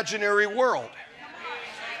your imaginary world.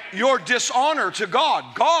 Your dishonor to God.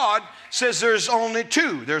 God says there's only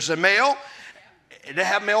two. There's a male that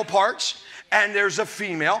have male parts, and there's a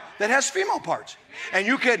female that has female parts. And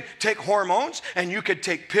you could take hormones, and you could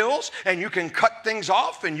take pills, and you can cut things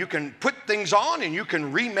off, and you can put things on, and you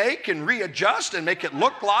can remake and readjust and make it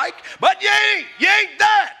look like, but you ain't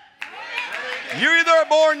that. You're either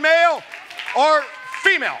born male or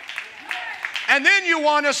female. And then you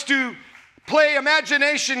want us to play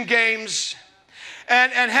imagination games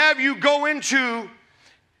and have you go into,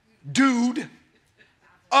 dude,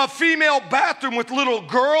 a female bathroom with little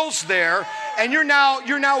girls there, and you're now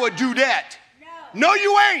a dudette. No,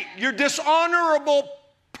 you ain't. You're a dishonorable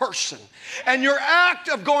person. And your act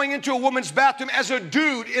of going into a woman's bathroom as a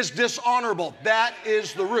dude is dishonorable. That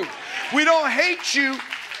is the root. We don't hate you.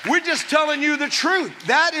 We're just telling you the truth.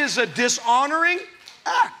 That is a dishonoring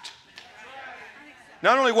act.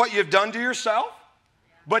 Not only what you've done to yourself,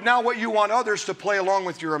 but now what you want others to play along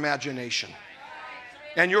with your imagination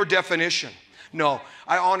and your definition. No,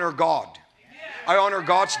 I honor God. I honor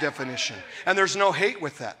God's definition. And there's no hate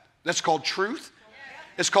with that. That's called truth.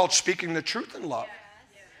 It's called speaking the truth in love.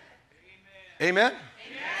 Amen?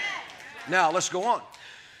 Now, let's go on.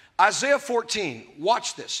 Isaiah 14,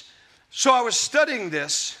 watch this. So I was studying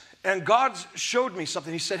this, and God showed me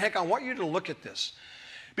something. He said, Hank, I want you to look at this.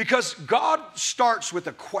 Because God starts with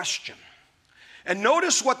a question. And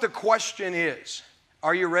notice what the question is.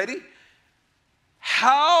 Are you ready?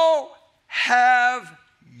 How have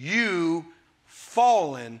you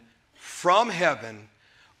fallen from heaven,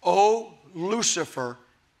 O Lucifer,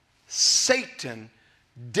 Satan,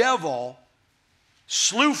 devil,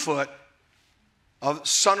 slewfoot, of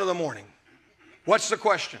son of the morning? What's the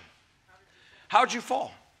question? How'd you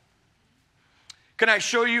fall? Can I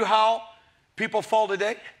show you how people fall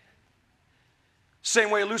today? Same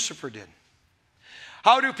way Lucifer did.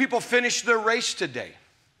 How do people finish their race today?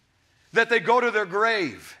 That they go to their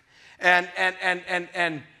grave and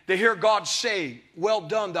they hear God say, well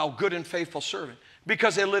done, thou good and faithful servant,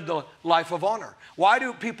 because they lived a life of honor. Why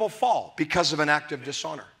do people fall? Because of an act of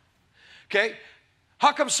dishonor. Okay?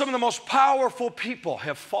 How come some of the most powerful people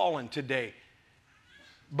have fallen today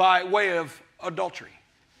by way of adultery?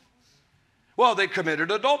 Well, they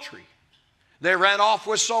committed adultery. They ran off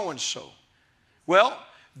with so-and-so. Well,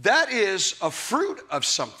 that is a fruit of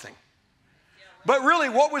something. But really,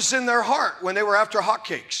 what was in their heart when they were after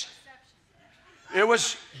hotcakes? It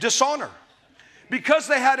was dishonor. Because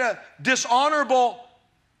they had a dishonorable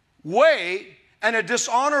way and a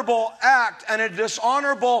dishonorable act and a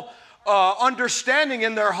dishonorable understanding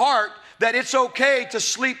in their heart that it's okay to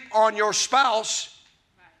sleep on your spouse,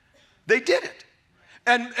 they did it.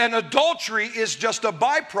 And adultery is just a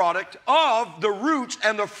byproduct of the roots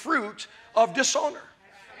and the fruit of dishonor.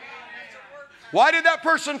 Why did that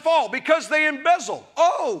person fall? Because they embezzled.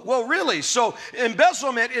 Oh, well, really? So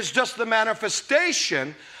embezzlement is just the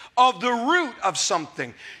manifestation of the root of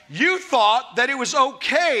something. You thought that it was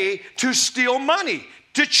okay to steal money,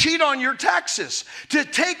 to cheat on your taxes, to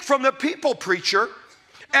take from the people, preacher.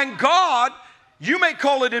 And God, you may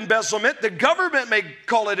call it embezzlement, the government may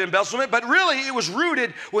call it embezzlement, but really it was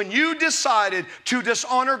rooted when you decided to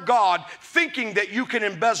dishonor God, thinking that you can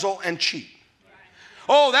embezzle and cheat.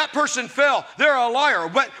 Oh, that person fell. They're a liar.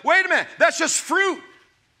 But wait a minute. That's just fruit.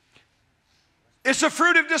 It's a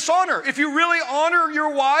fruit of dishonor. If you really honor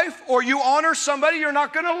your wife or you honor somebody, you're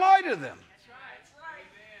not going to lie to them.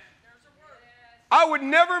 I would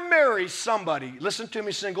never marry somebody, listen to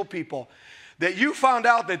me, single people, that you found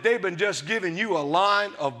out that they've been just giving you a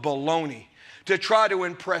line of baloney to try to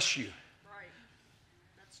impress you.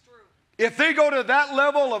 If they go to that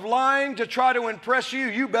level of lying to try to impress you,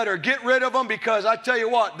 you better get rid of them, because I tell you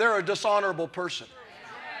what, they're a dishonorable person.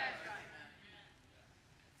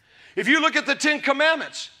 If you look at the 10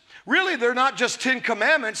 Commandments, really they're not just 10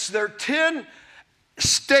 Commandments, they're 10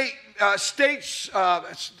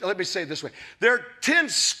 let me say it this way. They're 10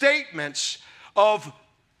 statements of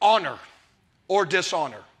honor or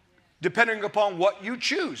dishonor, depending upon what you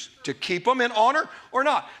choose, to keep them in honor or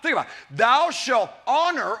not. Think about it. Thou shalt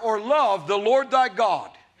honor or love the Lord thy God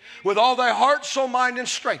with all thy heart, soul, mind, and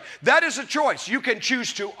strength. That is a choice. You can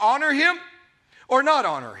choose to honor him or not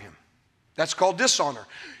honor him. That's called dishonor.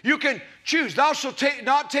 You can choose, thou shalt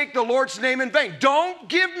not take the Lord's name in vain. Don't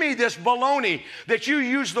give me this baloney that you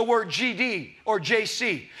use the word GD or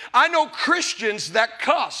JC. I know Christians that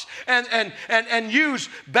cuss and use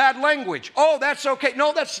bad language. Oh, that's okay.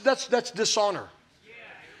 No, that's dishonor.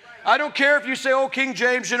 I don't care if you say, oh, King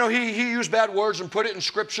James, you know, he used bad words and put it in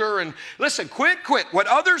Scripture. And listen, quit. What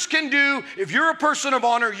others can do, if you're a person of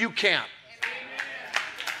honor, you can't.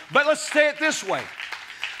 But let's say it this way.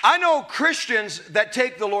 I know Christians that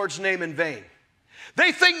take the Lord's name in vain.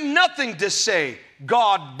 They think nothing to say,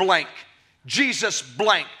 God blank, Jesus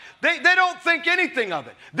blank. They don't think anything of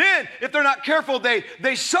it. Then, if they're not careful,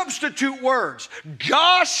 they substitute words.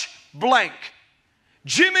 Gosh blank.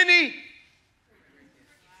 Jiminy.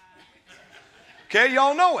 Okay,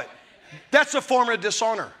 y'all know it. That's a form of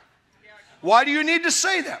dishonor. Why do you need to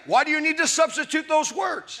say that? Why do you need to substitute those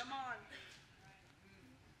words?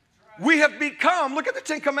 We have become, look at the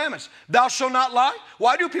 10 Commandments. Thou shalt not lie.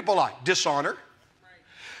 Why do people lie? Dishonor.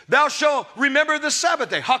 Thou shalt remember the Sabbath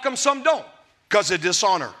day. How come some don't? Because of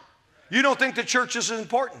dishonor. You don't think the church is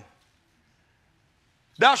important.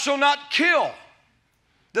 Thou shalt not kill.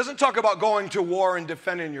 Doesn't talk about going to war and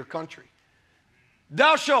defending your country.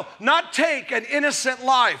 Thou shalt not take an innocent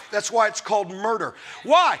life. That's why it's called murder.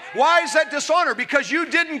 Why? Why is that dishonor? Because you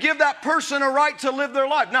didn't give that person a right to live their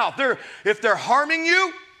life. Now, if they're harming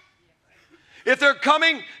you, if they're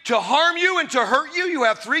coming to harm you and to hurt you, you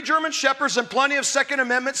have 3 German Shepherds and plenty of Second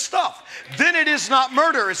Amendment stuff. Then it is not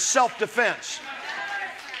murder, it's self-defense.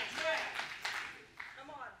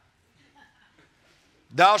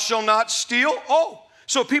 Thou shalt not steal. Oh,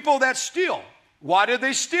 so people that steal. Why do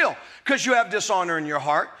they steal? Because you have dishonor in your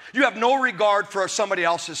heart. You have no regard for somebody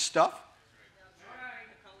else's stuff.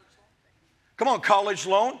 Come on, college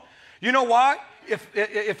loan. You know why?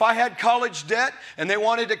 If I had college debt and they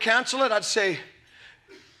wanted to cancel it, I'd say,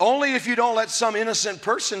 only if you don't let some innocent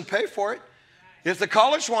person pay for it. If the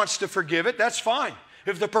college wants to forgive it, that's fine.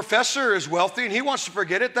 If the professor is wealthy and he wants to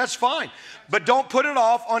forget it, that's fine. But don't put it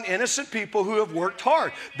off on innocent people who have worked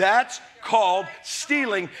hard. That's called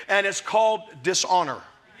stealing, and it's called dishonor.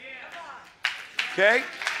 Okay?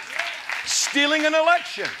 Stealing an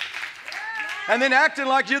election. And then acting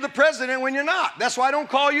like you're the president when you're not. That's why I don't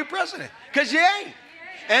call you president. Because you ain't.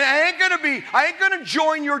 And I ain't gonna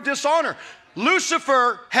join your dishonor.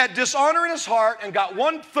 Lucifer had dishonor in his heart and got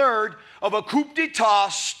 1/3 of a coup d'etat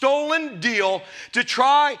stolen deal to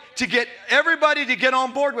try to get everybody to get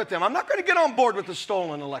on board with them. I'm not going to get on board with the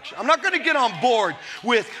stolen election. I'm not going to get on board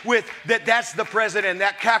with that's the president,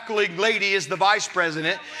 that cackling lady is the vice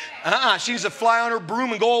president. She needs to fly on her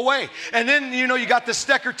broom and go away. And then, you know, you got the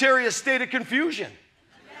Secretary of State of Confusion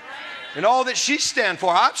and all that she stands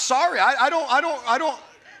for. I'm sorry, I don't.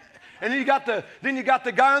 And then you got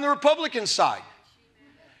the guy on the Republican side.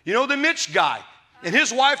 You know, the Mitch guy. And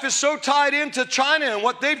his wife is so tied into China and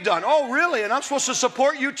what they've done. Oh, really? And I'm supposed to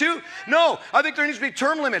support you too? No, I think there needs to be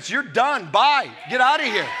term limits. You're done. Bye. Get out of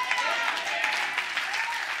here.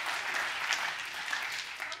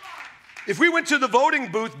 If we went to the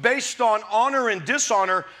voting booth based on honor and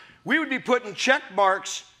dishonor, we would be putting check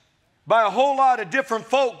marks by a whole lot of different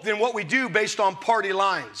folk than what we do based on party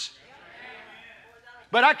lines.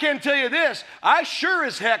 But I can tell you this, I sure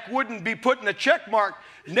as heck wouldn't be putting a check mark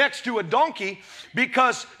next to a donkey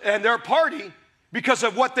and their party because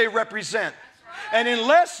of what they represent. And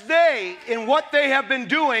unless they, in what they have been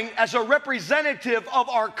doing as a representative of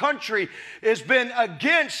our country, has been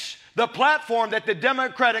against the platform that the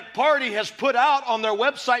Democratic Party has put out on their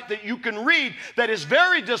website that you can read that is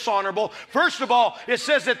very dishonorable. First of all, it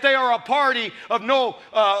says that they are a party of no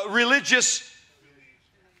religious...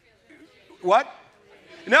 What?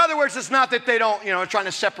 In other words, it's not that they don't, trying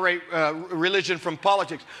to separate religion from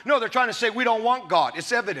politics. No, they're trying to say we don't want God.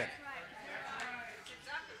 It's evident.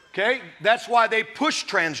 Okay? That's why they push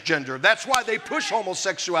transgender. That's why they push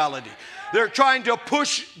homosexuality. They're trying to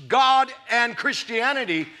push God and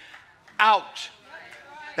Christianity out.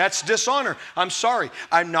 That's dishonor. I'm sorry.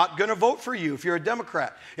 I'm not going to vote for you if you're a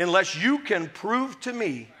Democrat unless you can prove to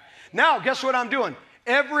me. Now, guess what I'm doing?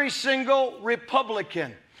 Every single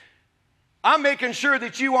Republican, I'm making sure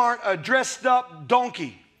that you aren't a dressed up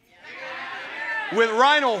donkey with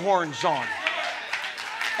rhino horns on.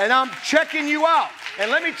 And I'm checking you out. And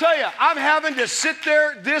let me tell you, I'm having to sit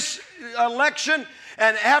there this election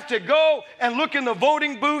and have to go and look in the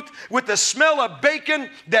voting booth with the smell of bacon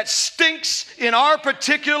that stinks in our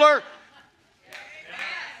particular.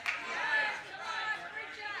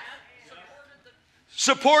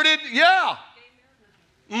 Supported, yeah.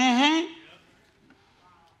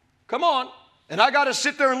 Come on. And I got to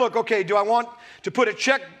sit there and look, okay, do I want to put a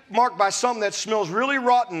check mark by something that smells really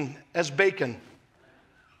rotten as bacon?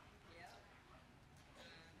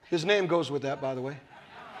 His name goes with that, by the way.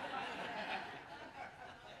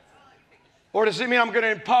 Or does it mean I'm going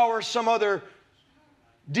to empower some other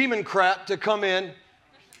democrat to come in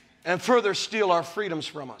and further steal our freedoms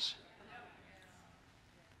from us?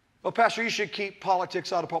 Well, Pastor, you should keep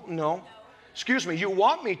politics out of politics. No. Excuse me, you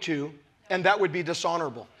want me to, and that would be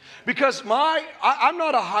dishonorable. Because I'm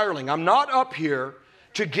not a hireling. I'm not up here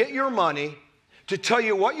to get your money, to tell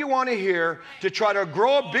you what you want to hear, to try to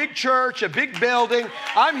grow a big church, a big building.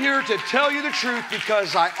 I'm here to tell you the truth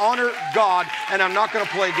because I honor God and I'm not going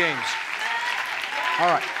to play games. All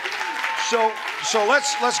right. So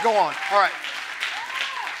let's go on. All right.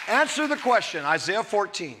 Answer the question, Isaiah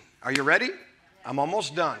 14. Are you ready? I'm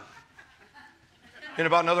almost done. In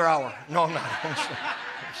about another hour. No, I'm not.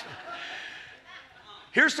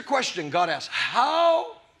 Here's the question God asked.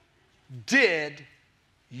 How did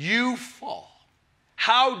you fall?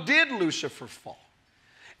 How did Lucifer fall?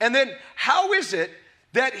 And then how is it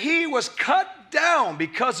that he was cut down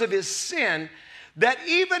because of his sin, that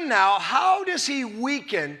even now, how does he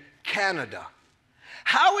weaken Canada?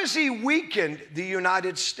 How has he weakened the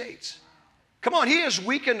United States? Come on, he has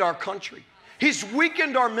weakened our country. He's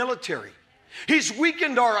weakened our military. He's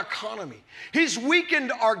weakened our economy. He's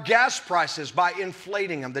weakened our gas prices by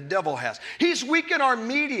inflating them. The devil has. He's weakened our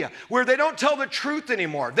media where they don't tell the truth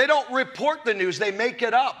anymore. They don't report the news. They make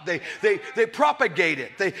it up. They propagate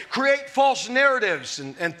it. They create false narratives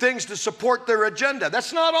and things to support their agenda.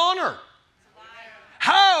 That's not honor.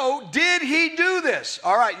 How did he do this?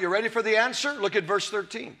 All right, you ready for the answer? Look at verse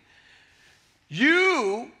 13.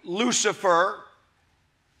 You, Lucifer,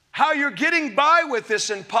 how you're getting by with this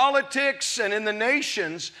in politics and in the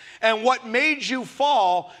nations, and what made you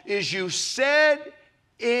fall is you said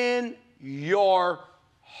in your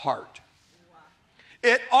heart.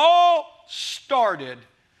 It all started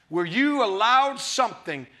where you allowed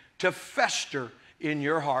something to fester in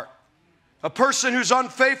your heart. A person who's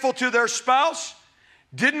unfaithful to their spouse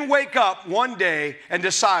didn't wake up one day and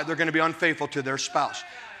decide they're going to be unfaithful to their spouse.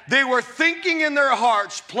 They were thinking in their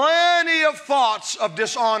hearts plenty of thoughts of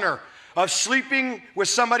dishonor. of sleeping with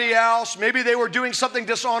somebody else. Maybe they were doing something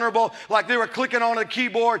dishonorable, like they were clicking on a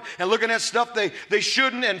keyboard and looking at stuff they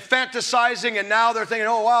shouldn't and fantasizing, and now they're thinking,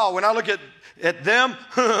 oh, wow, when I look at them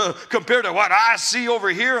compared to what I see over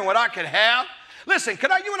here and what I could have. Listen,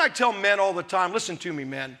 you and I tell men all the time, listen to me,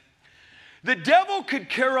 men. The devil could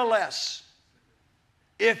care less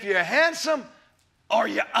if you're handsome or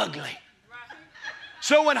you're ugly.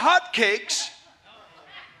 So when Hotcakes,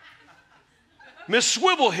 Miss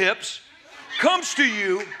Swivel Hips, comes to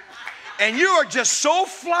you and you are just so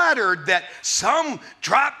flattered that some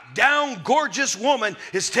drop-down gorgeous woman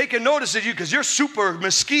is taking notice of you because you're super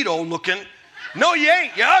mosquito looking. No, you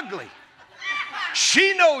ain't. You're ugly.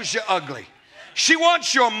 She knows you're ugly. She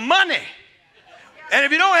wants your money. And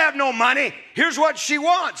if you don't have no money, here's what she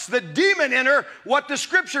wants. The demon in her, what the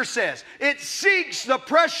scripture says. It seeks the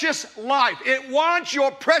precious life. It wants your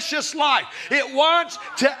precious life. It wants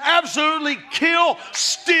to absolutely kill,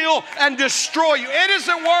 steal, and destroy you. It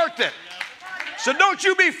isn't worth it. So don't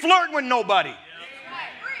you be flirting with nobody.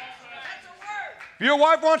 If your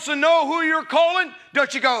wife wants to know who you're calling,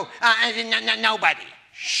 don't you go, nobody.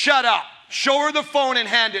 Shut up. Show her the phone and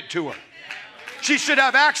hand it to her. She should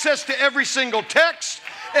have access to every single text,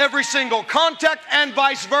 every single contact, and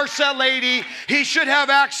vice versa, lady. He should have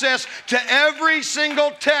access to every single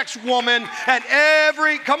text, woman,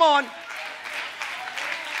 and come on.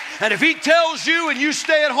 And if he tells you and you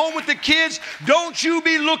stay at home with the kids, don't you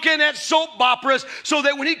be looking at soap operas so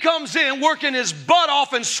that when he comes in working his butt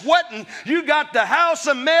off and sweating, you got the house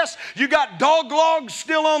a mess, you got dog logs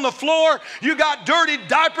still on the floor, you got dirty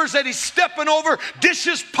diapers that he's stepping over,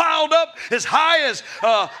 dishes piled up as high as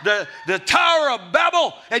the Tower of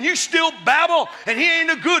Babel, and you still babble, and he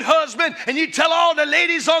ain't a good husband, and you tell all the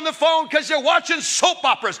ladies on the phone because you're watching soap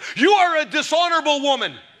operas. You are a dishonorable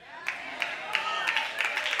woman.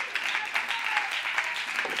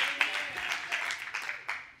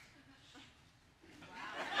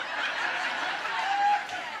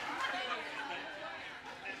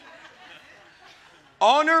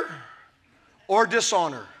 Honor or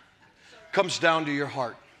dishonor comes down to your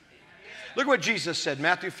heart. Look what Jesus said,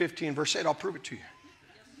 Matthew 15, verse 8. I'll prove it to you.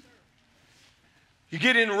 You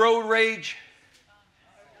get in road rage,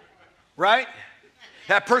 right?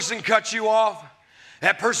 That person cut you off.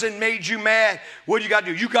 That person made you mad. What do you got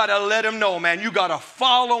to do? You got to let them know, man. You got to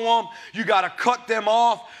follow them. You got to cut them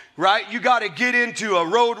off, right? You got to get into a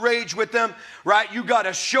road rage with them, right? You got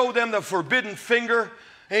to show them the forbidden finger.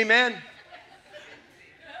 Amen.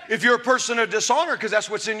 If you're a person of dishonor, because that's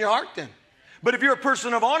what's in your heart then. But if you're a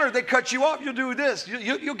person of honor, they cut you off, you'll do this.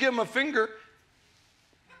 You'll give them a finger.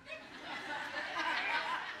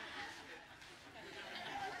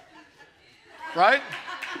 Right?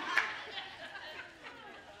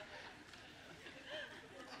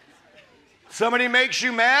 Somebody makes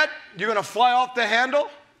you mad, you're going to fly off the handle.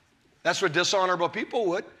 That's what dishonorable people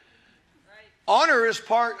would. Honor is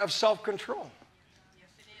part of self-control.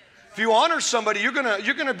 If you honor somebody, you're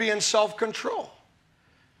gonna be in self-control.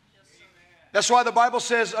 That's why the Bible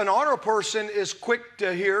says an honorable person is quick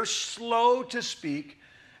to hear, slow to speak,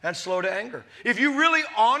 and slow to anger. If you really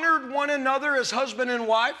honored one another as husband and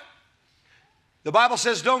wife, the Bible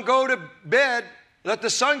says don't go to bed, let the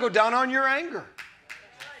sun go down on your anger.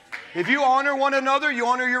 If you honor one another, you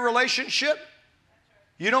honor your relationship,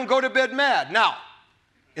 you don't go to bed mad. Now,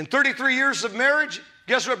 in 33 years of marriage,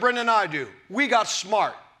 guess what Brenda and I do? We got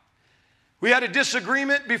smart. We had a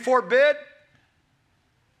disagreement before bed.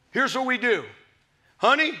 Here's what we do.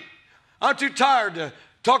 Honey, I'm too tired to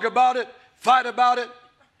talk about it, fight about it.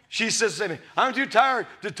 She says to me, I'm too tired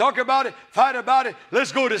to talk about it, fight about it.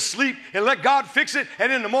 Let's go to sleep and let God fix it.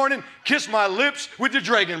 And in the morning, kiss my lips with the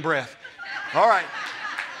dragon breath. All right.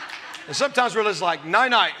 And sometimes we're just like,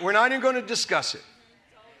 night-night. We're not even going to discuss it.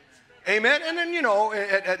 Amen. And then, you know,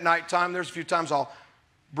 at nighttime, there's a few times I'll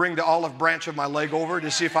bring the olive branch of my leg over to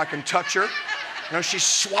see if I can touch her. You know, she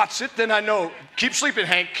swats it, then I know, keep sleeping,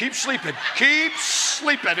 Hank, keep sleeping. Keep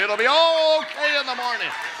sleeping. It'll be all okay in the morning.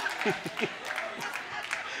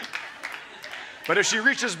 But if she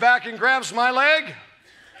reaches back and grabs my leg,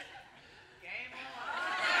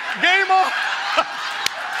 game on.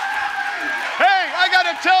 Hey, I got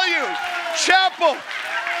to tell you, Chapel,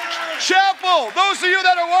 those of you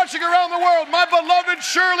that are watching around the world, my beloved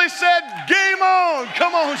Shirley said, game on.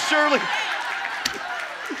 Come on, Shirley.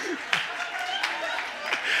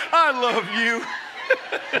 I love you.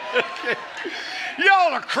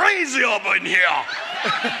 Y'all are crazy up in here.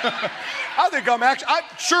 I think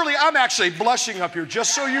Shirley, I'm actually blushing up here,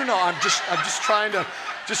 just so you know. I'm just trying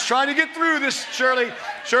to get through this, Shirley.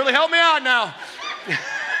 Shirley, help me out now.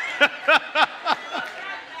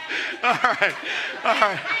 All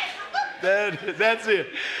right. That's it.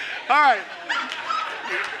 All right.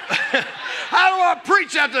 How do I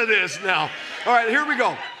preach after this now? All right, here we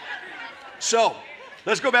go. So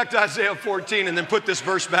let's go back to Isaiah 14 and then put this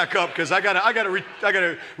verse back up because I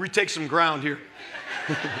gotta retake some ground here.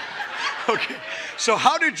 Okay. So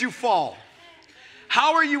how did you fall?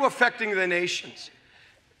 How are you affecting the nations?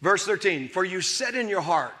 Verse 13. For you said in your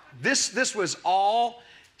heart. This was all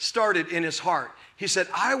started in his heart. He said,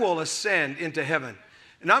 I will ascend into heaven.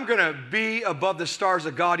 And I'm going to be above the stars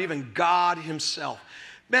of God, even God himself.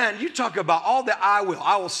 Man, you talk about all the I will.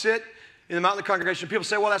 I will sit in the mountain of the congregation. People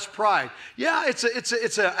say, well, that's pride. Yeah, it's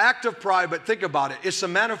an act of pride, but think about it. It's a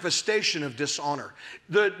manifestation of dishonor.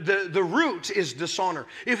 The root is dishonor.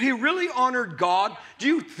 If he really honored God, do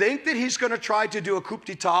you think that he's going to try to do a coup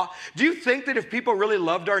d'etat? Do you think that if people really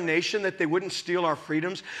loved our nation that they wouldn't steal our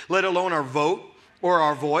freedoms, let alone our vote or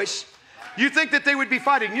our voice? You think that they would be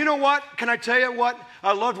fighting? You know what? Can I tell you what?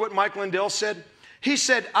 I loved what Mike Lindell said. He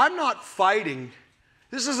said, I'm not fighting.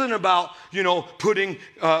 This isn't about, putting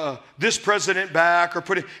this president back or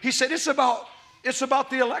putting. He said, it's about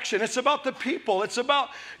the election. It's about the people. It's about,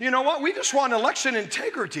 we just want election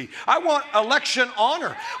integrity. I want election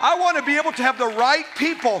honor. I want to be able to have the right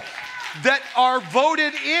people that are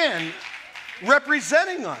voted in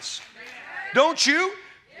representing us. Don't you?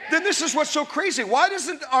 Then this is what's so crazy. Why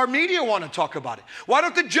doesn't our media want to talk about it? Why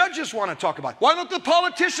don't the judges want to talk about it? Why don't the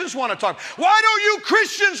politicians want to talk? Why don't you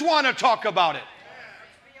Christians want to talk about it?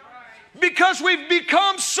 Because we've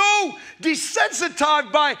become so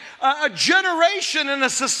desensitized by a generation and a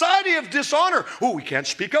society of dishonor. Oh, we can't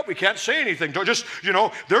speak up. We can't say anything. Don't just,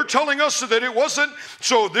 they're telling us that it wasn't,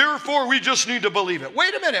 so therefore we just need to believe it.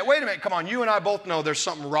 Wait a minute. Come on, you and I both know there's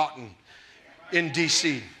something rotten in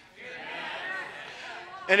D.C.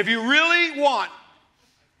 And if you really want,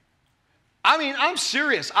 I'm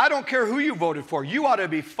serious. I don't care who you voted for. You ought to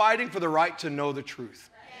be fighting for the right to know the truth.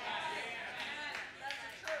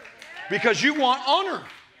 Because you want honor.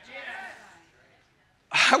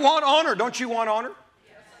 I want honor. Don't you want honor?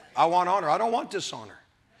 I want honor. I don't want dishonor.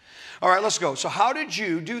 All right, let's go. So how did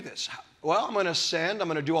you do this? Well, I'm going to ascend. I'm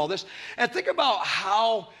going to do all this. And think about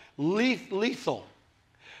how lethal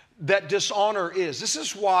that dishonor is. This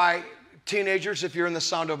is why teenagers, if you're in the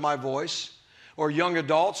sound of my voice, or young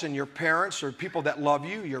adults and your parents or people that love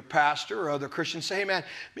you, your pastor or other Christians say, hey man,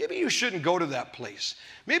 maybe you shouldn't go to that place.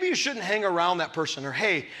 Maybe you shouldn't hang around that person. Or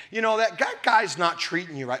hey, that guy's not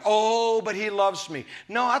treating you right. Oh, but he loves me.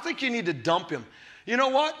 No, I think you need to dump him. You know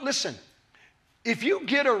what? Listen, if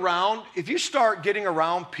you start getting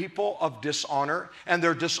around people of dishonor and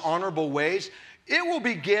their dishonorable ways, it will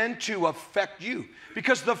begin to affect you.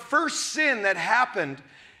 Because the first sin that happened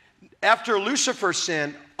after Lucifer's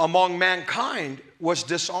sin among mankind was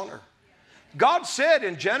dishonor. God said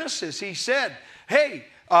in Genesis, he said, hey,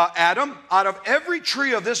 Adam, out of every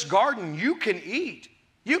tree of this garden you can eat.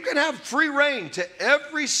 You can have free reign to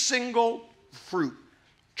every single fruit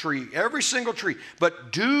tree, every single tree.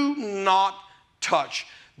 But do not touch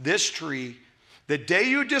this tree. The day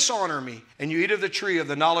you dishonor me and you eat of the tree of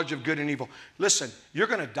the knowledge of good and evil, listen, you're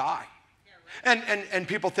going to die. And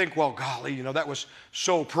people think, well, golly, that was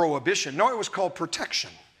so prohibition. No, it was called protection.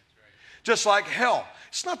 Just like hell.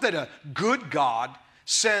 It's not that a good God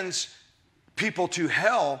sends people to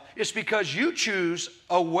hell. It's because you choose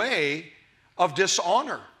a way of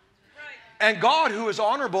dishonor. And God, who is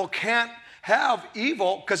honorable, can't have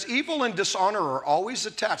evil, because evil and dishonor are always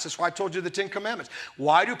attached. That's why I told you the 10 Commandments.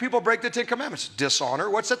 Why do people break the 10 Commandments? Dishonor.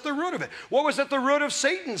 What's at the root of it? What was at the root of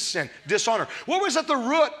Satan's sin? Dishonor. What was at the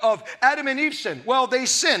root of Adam and Eve's sin? Well, they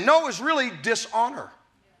sinned. No, it was really dishonor.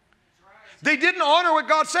 They didn't honor what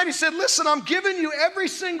God said. He said, listen, I'm giving you every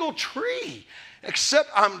single tree, except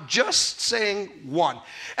I'm just saying one.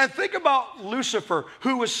 And think about Lucifer,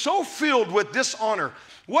 who was so filled with dishonor.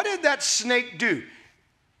 What did that snake do?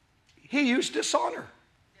 He used dishonor.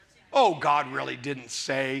 Oh, God really didn't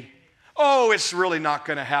say. Oh, it's really not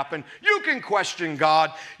going to happen. You can question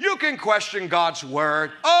God. You can question God's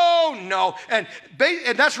word. Oh, no. And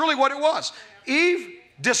that's really what it was. Eve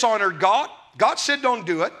dishonored God. God said don't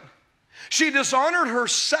do it. She dishonored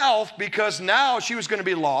herself because now she was going to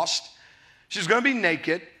be lost. She was going to be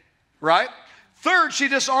naked, right? Third, she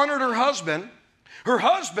dishonored her husband. Her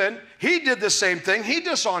husband, he did the same thing. He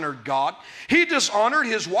dishonored God. He dishonored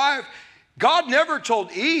his wife. God never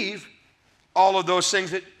told Eve all of those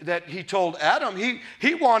things that he told Adam.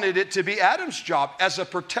 He wanted it to be Adam's job as a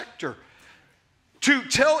protector to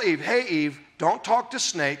tell Eve, hey, Eve, don't talk to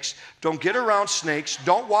snakes. Don't get around snakes.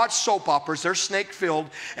 Don't watch soap operas. They're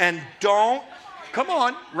snake-filled. And don't, come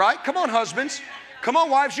on, right? Come on, husbands. Come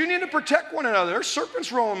on, wives. You need to protect one another. There's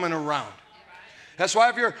serpents roaming around. That's why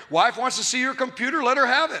if your wife wants to see your computer, let her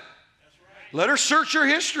have it. Let her search your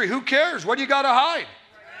history. Who cares? What do you got to hide?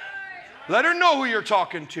 Let her know who you're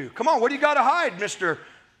talking to. Come on, what do you got to hide, Mr.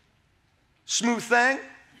 Smooth Thing?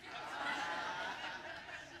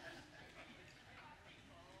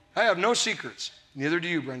 I have no secrets. Neither do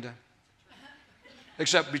you, Brenda.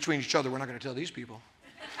 Except between each other. We're not going to tell these people.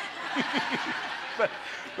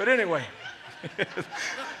 but anyway,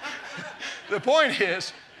 the point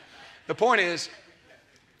is,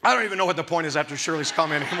 I don't even know what the point is after Shirley's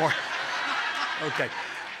comment anymore. Okay.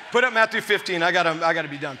 Put up Matthew 15. I gotta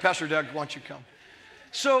be done. Pastor Doug, why don't you come?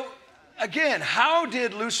 So, again, how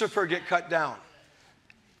did Lucifer get cut down?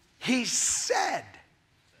 He said.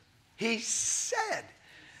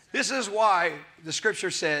 This is why the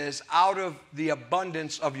scripture says, out of the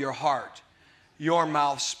abundance of your heart, your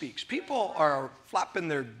mouth speaks. People are flapping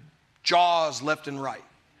their jaws left and right.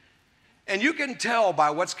 And you can tell by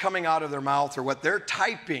what's coming out of their mouth or what they're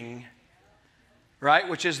typing, right,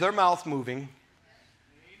 which is their mouth moving,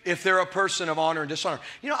 if they're a person of honor and dishonor.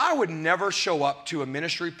 You know, I would never show up to a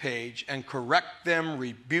ministry page and correct them,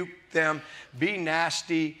 rebuke them, be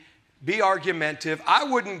nasty, be argumentative. I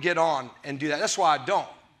wouldn't get on and do that. That's why I don't.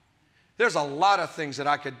 There's a lot of things that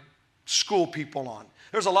I could school people on.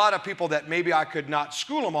 There's a lot of people that maybe I could not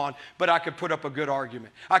school them on, but I could put up a good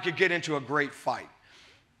argument. I could get into a great fight.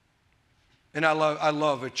 And I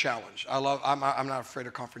love a challenge. I'm not afraid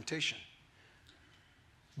of confrontation.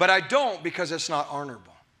 But I don't because it's not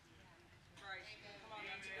honorable.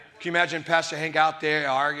 Can you imagine Pastor Hank out there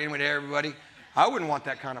arguing with everybody? I wouldn't want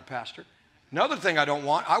that kind of pastor. Another thing I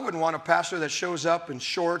wouldn't want a pastor that shows up in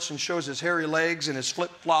shorts and shows his hairy legs and his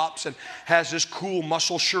flip-flops and has this cool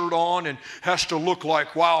muscle shirt on and has to look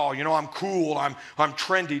like, wow, you know, I'm cool, I'm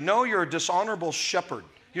trendy. No, you're a dishonorable shepherd.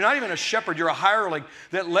 You're not even a shepherd, you're a hireling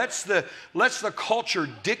that lets the culture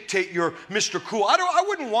dictate your Mr. Cool. I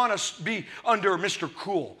wouldn't want to be under Mr.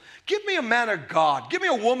 Cool. Give me a man of God. Give me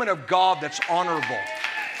a woman of God that's honorable.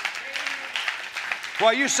 Well,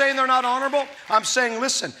 are you saying they're not honorable? I'm saying,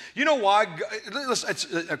 listen, you know why?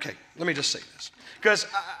 Listen, okay, let me just say this. Because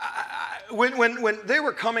when they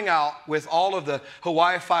were coming out with all of the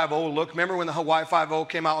Hawaii Five-0 look, remember when the Hawaii Five-0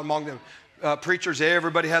 came out among the preachers,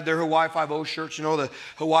 everybody had their Hawaii Five-0 shirts, you know, the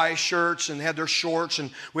Hawaii shirts, and had their shorts, and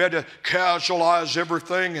we had to casualize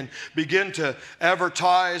everything and begin to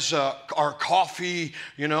advertise our coffee.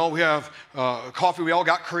 You know, we have coffee. We all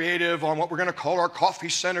got creative on what we're going to call our coffee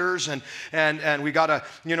centers, and we got to,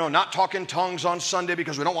 you know, not talk in tongues on Sunday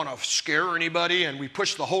because we don't want to scare anybody, and we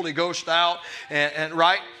push the Holy Ghost out, and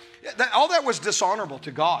right? All that was dishonorable to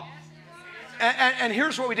God. And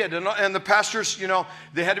here's what we did. And the pastors, you know,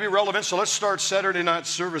 they had to be relevant. So let's start Saturday night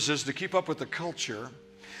services to keep up with the culture.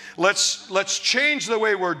 Let's change the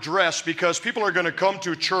way we're dressed because people are going to come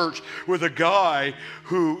to church with a guy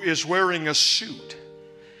who is wearing a suit.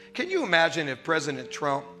 Can you imagine if President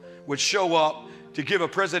Trump would show up to give a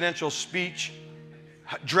presidential speech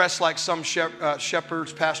dressed like some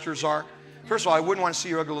shepherds, pastors are? First of all, I wouldn't want to see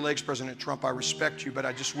your ugly legs, President Trump. I respect you, but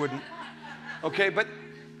I just wouldn't. Okay, but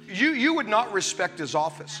you would not respect his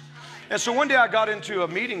office. And so one day I got into a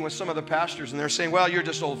meeting with some of the pastors, and they're saying, well, you're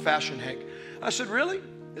just old-fashioned, Hank. I said, really?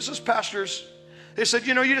 This is pastors. They said,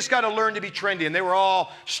 you know, you just got to learn to be trendy. And they were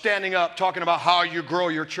all standing up talking about how you grow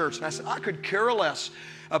your church. And I said, I could care less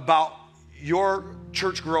about your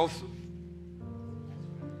church growth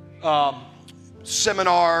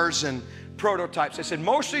seminars and prototypes. They said,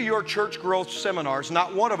 most of your church growth seminars,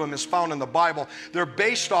 not one of them is found in the Bible. They're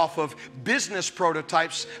based off of business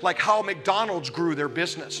prototypes, like how McDonald's grew their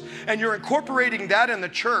business. And you're incorporating that in the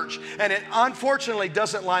church, and it unfortunately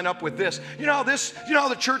doesn't line up with this. You know how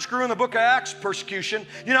the church grew in the book of Acts? Persecution.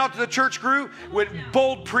 You know how the church grew? With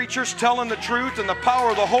bold preachers telling the truth and the power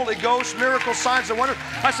of the Holy Ghost, miracles, signs, and wonders.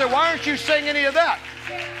 I said, why aren't you saying any of that?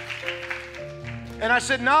 And I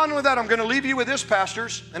said, not only that, I'm going to leave you with this,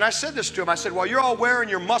 pastors. And I said this to them. I said, while you're all wearing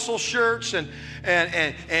your muscle shirts and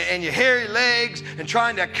your hairy legs and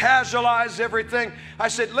trying to casualize everything, I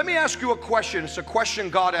said, let me ask you a question. It's a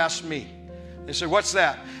question God asked me. They said, what's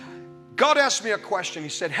that? God asked me a question. He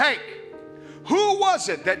said, Hank, who was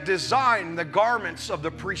it that designed the garments of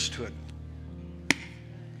the priesthood?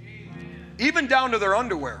 Even down to their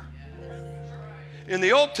underwear. In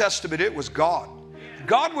the Old Testament, it was God.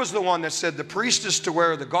 God was the one that said the priest is to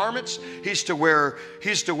wear the garments. He's to wear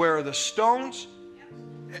the stones.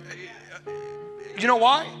 You know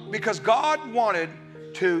why? Because God wanted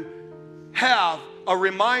to have a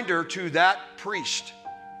reminder to that priest.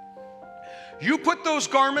 You put those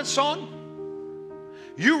garments on,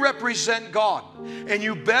 You represent God. And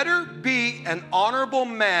you better be an honorable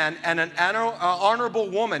man and an honorable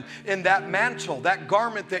woman in that mantle, that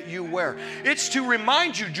garment that you wear. It's to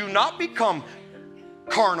remind you, do not become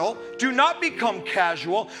carnal. Do not become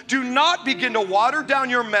casual. Do not begin to water down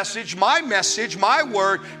your message, my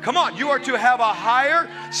word. Come on, you are to have a higher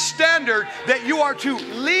standard that you are to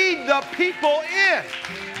lead the people in,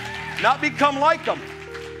 not become like them.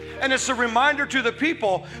 And it's a reminder to the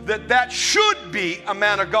people that that should be a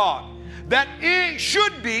man of God, that it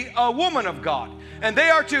should be a woman of God. And they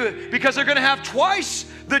are to, because they're going to have twice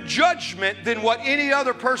the judgment than what any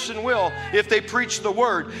other person will if they preach the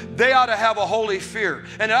word. They ought to have a holy fear.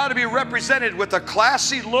 And it ought to be represented with a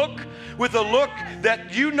classy look, with a look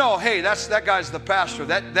that you know, hey, that guy's the pastor.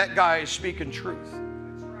 That guy is speaking truth.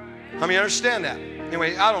 I mean, understand that.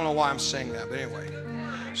 Anyway, I don't know why I'm saying that, but anyway.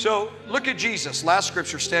 So look at Jesus. Last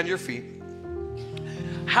scripture, stand to your feet.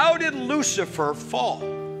 How did Lucifer fall?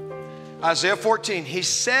 Isaiah 14, he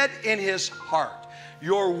said in his heart,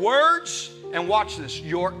 your words, and watch this,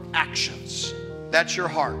 your actions. That's your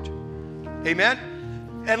heart.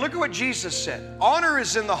 Amen? And look at what Jesus said. Honor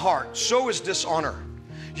is in the heart, so is dishonor.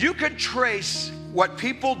 You can trace what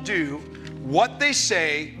people do, what they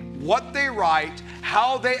say, what they write,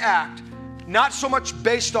 how they act, not so much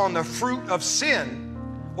based on the fruit of sin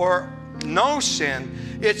or no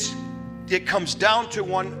sin. It comes down to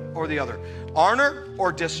one or the other. Honor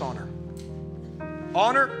or dishonor.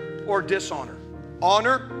 Honor or dishonor.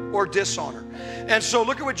 Honor or dishonor. And so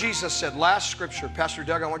look at what Jesus said. Last scripture. Pastor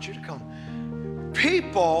Doug, I want you to come.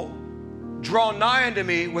 People draw nigh unto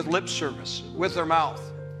me with lip service, with their mouth.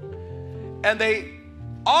 And they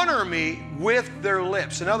honor me with their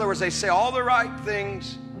lips. In other words, they say all the right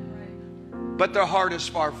things, but their heart is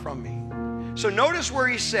far from me. So notice where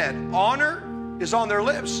he said, honor is on their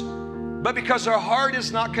lips, but because their heart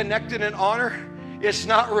is not connected in honor, it's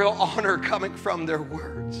not real honor coming from their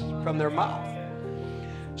words, from their mouth.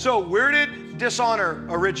 So where did dishonor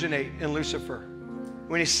originate in Lucifer?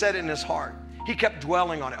 When he said it in his heart. He kept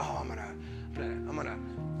dwelling on it. Oh, I'm gonna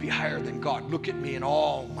be higher than God. Look at me and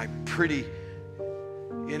all my pretty,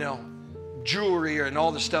 jewelry and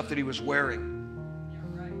all the stuff that he was wearing.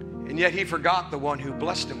 And yet he forgot the one who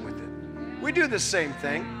blessed him with it. We do the same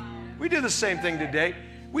thing. We do the same thing today.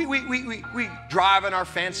 We drive in our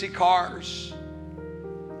fancy cars,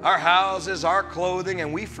 our houses, our clothing,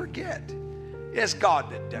 and we forget. It's God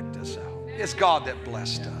that decked us out. It's God that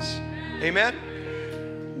blessed us. Amen?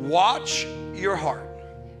 Watch your heart.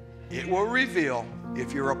 It will reveal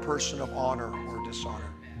if you're a person of honor or dishonor.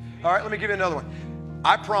 All right, let me give you another one.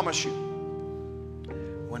 I promise you,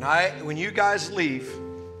 when you guys leave,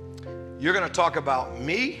 you're going to talk about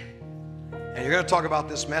me, and you're going to talk about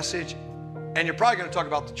this message, and you're probably going to talk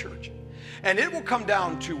about the church. And it will come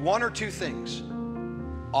down to one or two things.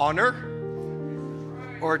 Honor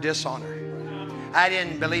or dishonor. I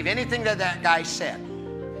didn't believe anything that guy said.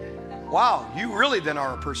 Wow, you really then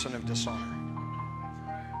are a person of dishonor.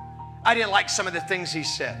 I didn't like some of the things he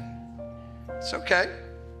said. It's okay.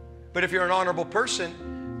 But if you're an honorable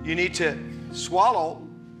person, you need to swallow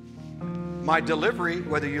my delivery,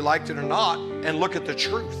 whether you liked it or not, and look at the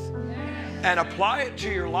truth and apply it to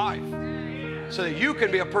your life so that you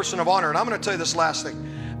can be a person of honor. And I'm going to tell you this last thing.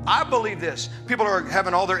 I believe this. People are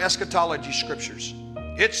having all their eschatology scriptures.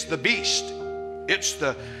 It's the beast. It's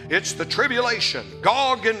the tribulation,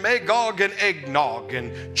 Gog and Magog and eggnog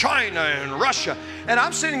and China and Russia. And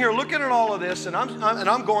I'm sitting here looking at all of this and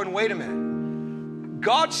I'm going, wait a minute.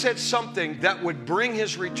 God said something that would bring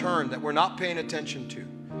his return that we're not paying attention to.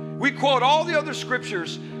 We quote all the other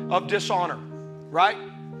scriptures of dishonor, right?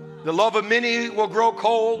 The love of many will grow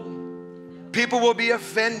cold. People will be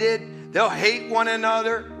offended. They'll hate one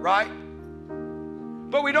another, right?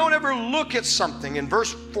 But we don't ever look at something in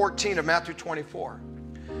verse 14 of Matthew 24.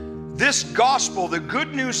 This gospel, the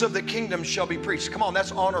good news of the kingdom shall be preached. Come on,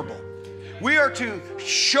 that's honorable. We are to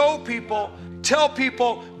show people, tell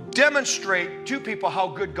people, demonstrate to people how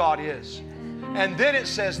good God is. And then it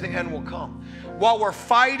says the end will come. While we're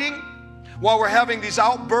fighting, while we're having these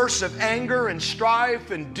outbursts of anger and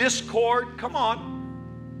strife and discord, come on,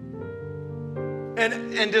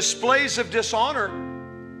 and displays of dishonor,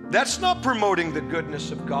 that's not promoting the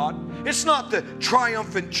goodness of God. It's not the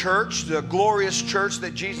triumphant church, the glorious church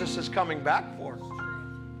that Jesus is coming back for.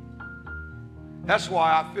 That's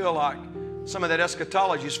why I feel like some of that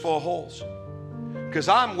eschatology is full of holes. Because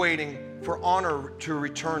I'm waiting for honor to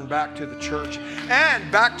return back to the church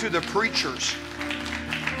and back to the preachers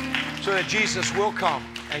so that Jesus will come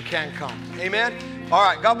and can come. Amen? All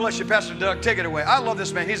right, God bless you, Pastor Doug. Take it away. I love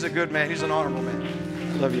this man. He's a good man. He's an honorable man.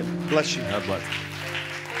 I love you. Bless you. God bless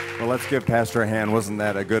you. Well, let's give Pastor a hand. Wasn't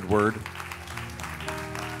that a good word?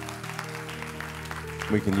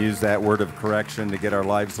 We can use that word of correction to get our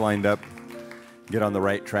lives lined up, get on the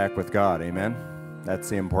right track with God. Amen?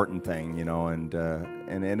 That's the important thing, you know, and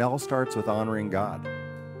it all starts with honoring God.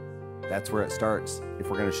 That's where it starts.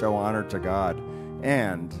 If we're going to show honor to God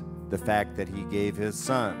and the fact that He gave His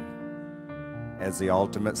Son as the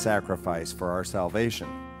ultimate sacrifice for our salvation,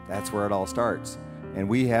 that's where it all starts. And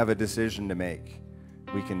we have a decision to make.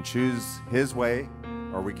 We can choose His way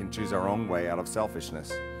or we can choose our own way out of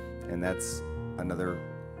selfishness. And that's another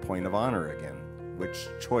point of honor again. Which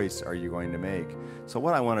choice are you going to make? So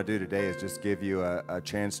what I want to do today is just give you a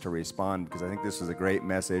chance to respond, because I think this is a great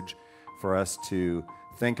message for us to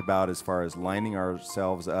think about as far as lining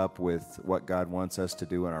ourselves up with what God wants us to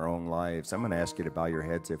do in our own lives. I'm going to ask you to bow your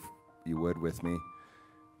heads if you would with me.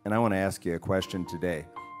 And I want to ask you a question today.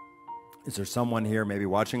 Is there someone here maybe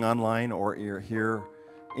watching online, or you're here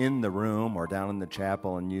in the room or down in the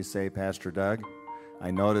chapel, and you say, Pastor Doug,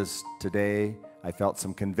 I noticed today I felt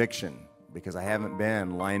some conviction because I haven't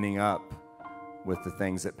been lining up with the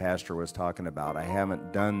things that Pastor was talking about. I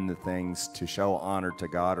haven't done the things to show honor to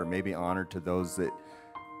God, or maybe honor to those that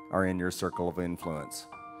are in your circle of influence.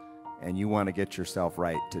 And you want to get yourself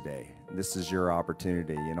right today. This is your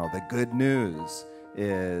opportunity. You know, the good news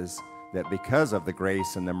is that because of the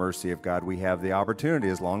grace and the mercy of God, we have the opportunity,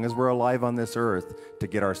 as long as we're alive on this earth, to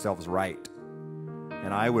get ourselves right.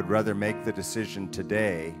 And I would rather make the decision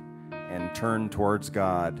today and turn towards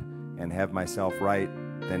God and have myself right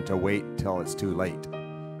than to wait till it's too late.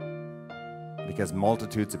 Because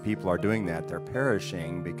multitudes of people are doing that. They're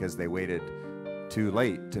perishing because they waited too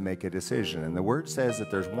late to make a decision. And the Word says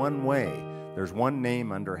that there's one way, there's one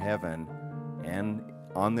name under heaven and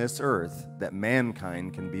on this earth that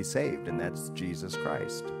mankind can be saved, and that's Jesus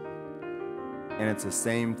Christ. And it's the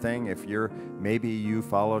same thing if maybe you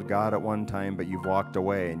followed God at one time, but you've walked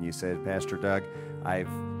away and you said, Pastor Doug, I've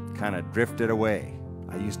kind of drifted away.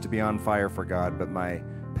 I used to be on fire for God, but my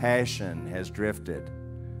passion has drifted,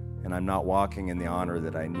 and I'm not walking in the honor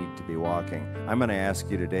that I need to be walking. I'm going to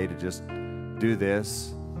ask you today to just do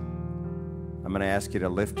this. I'm going to ask you to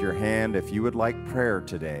lift your hand if you would like prayer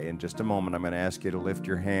today. In just a moment, I'm going to ask you to lift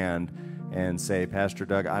your hand and say, Pastor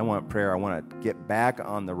Doug, I want prayer. I want to get back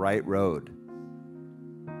on the right road.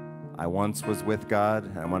 I once was with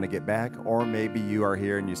God, I want to get back. Or maybe you are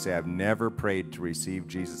here and you say, I've never prayed to receive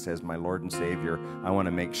Jesus as my Lord and Savior. I want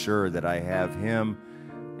to make sure that I have Him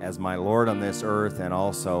as my Lord on this earth, and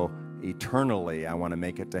also eternally I want to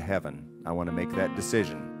make it to heaven. I want to make that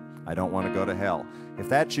decision. I don't want to go to hell. If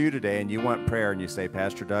that's you today and you want prayer and you say,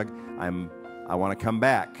 Pastor Doug, I want to come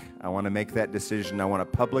back. I want to make that decision. I want to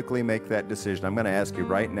publicly make that decision. I'm going to ask you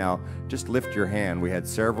right now, just lift your hand. We had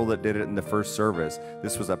several that did it in the first service.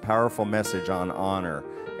 This was a powerful message on honor.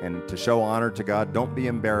 And to show honor to God, don't be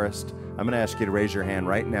embarrassed. I'm going to ask you to raise your hand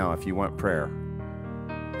right now if you want prayer.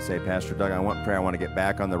 Say, Pastor Doug, I want prayer. I want to get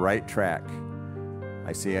back on the right track.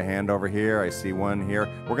 I see a hand over here. I see one here.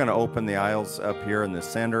 We're going to open the aisles up here in the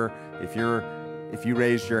center. If you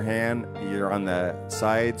raised your hand, you're on the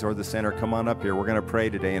sides or the center, come on up here. We're going to pray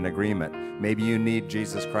today in agreement. Maybe you need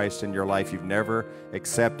Jesus Christ in your life. You've never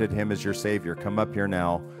accepted Him as your Savior. Come up here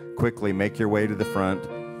now. Quickly make your way to the front.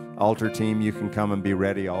 Altar team, you can come and be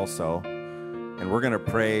ready also. And we're going to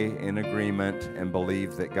pray in agreement and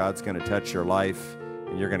believe that God's going to touch your life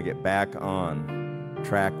and you're going to get back on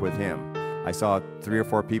track with Him. I saw 3 or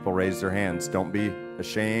 4 people raise their hands. Don't be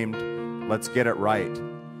ashamed. Let's get it right.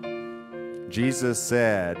 Jesus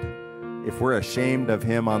said, if we're ashamed of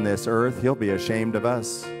Him on this earth, He'll be ashamed of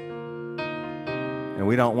us. And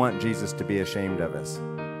we don't want Jesus to be ashamed of us.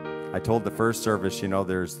 I told the first service, you know,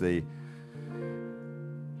 there's the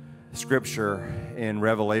scripture in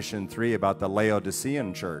Revelation 3 about the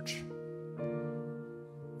Laodicean church.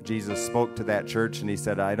 Jesus spoke to that church and He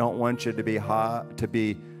said, I don't want you to be hot, to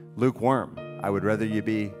be lukewarm. I would rather you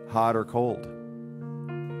be hot or cold.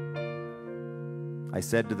 I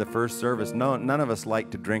said to the first service, no, none of us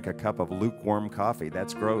like to drink a cup of lukewarm coffee.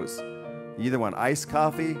 That's gross. You either want iced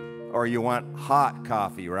coffee or you want hot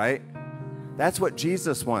coffee, right? That's what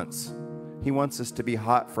Jesus wants. He wants us to be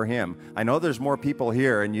hot for Him. I know there's more people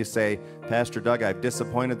here and you say, Pastor Doug, I've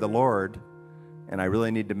disappointed the Lord and I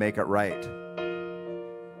really need to make it right.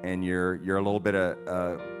 And you're a little bit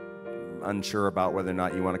unsure about whether or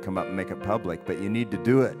not you want to come up and make it public, but you need to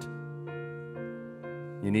do it.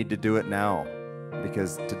 You need to do it now,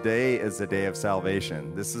 because today is the day of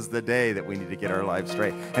salvation. This is the day that we need to get our lives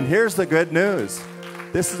straight. And here's the good news.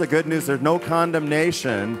 This is the good news. There's no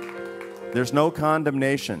condemnation. There's no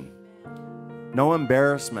condemnation. No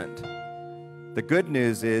embarrassment. The good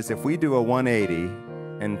news is if we do a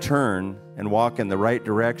 180 and turn and walk in the right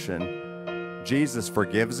direction, Jesus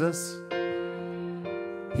forgives us.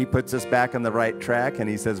 He puts us back on the right track, and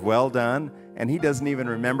he says, well done, and he doesn't even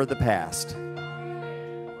remember the past.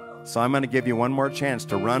 So I'm going to give you one more chance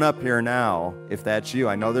to run up here now, if that's you.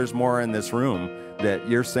 I know there's more in this room that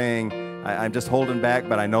you're saying, I'm just holding back,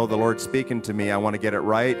 but I know the Lord's speaking to me. I want to get it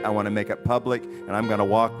right. I want to make it public, and I'm going to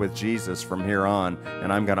walk with Jesus from here on,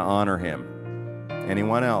 and I'm going to honor him.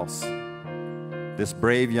 Anyone else? This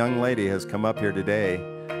brave young lady has come up here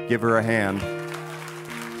today. Give her a hand.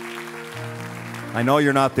 I know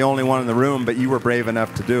you're not the only one in the room, but you were brave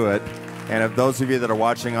enough to do it. And if those of you that are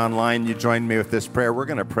watching online, you joined me with this prayer, we're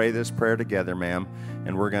going to pray this prayer together, ma'am.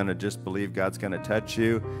 And we're going to just believe God's going to touch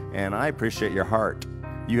you. And I appreciate your heart.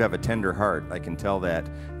 You have a tender heart, I can tell that.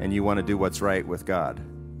 And you want to do what's right with God.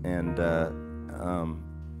 And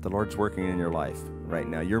the Lord's working in your life right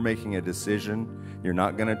now. You're making a decision. You're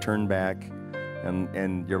not going to turn back.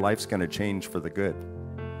 And your life's going to change for the good.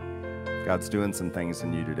 God's doing some things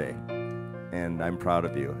in you today. And I'm proud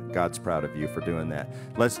of you. God's proud of you for doing that.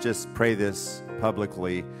 Let's just pray this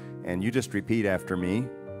publicly, and you just repeat after me,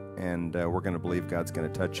 and we're going to believe God's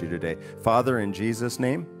going to touch you today. Father, in Jesus'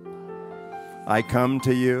 name, I come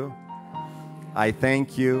to you. I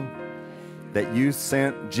thank you that you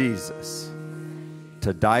sent Jesus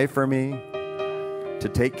to die for me, to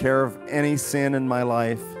take care of any sin in my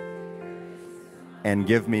life, and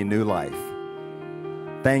give me new life.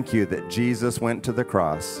 Thank you that Jesus went to the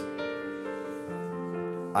cross.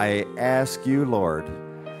 I ask you, Lord,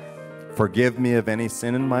 forgive me of any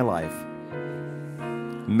sin in my life.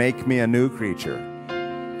 Make me a new creature,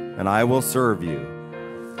 and I will serve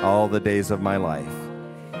you all the days of my life.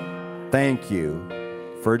 Thank you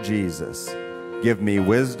for Jesus. Give me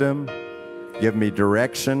wisdom, give me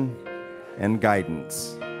direction and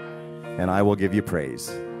guidance, and I will give you praise.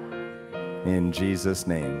 In Jesus'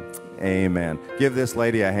 name, amen. Give this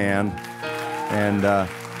lady a hand, and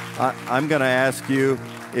I'm going to ask you,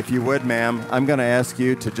 if you would, ma'am, I'm going to ask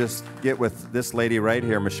you to just get with this lady right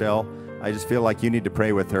here, Michelle. I just feel like you need to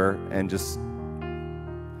pray with her, and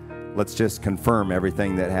let's just confirm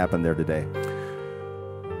everything that happened there today.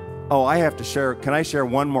 Oh, I have to share. Can I share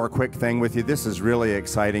one more quick thing with you? This is really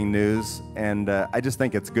exciting news, and I just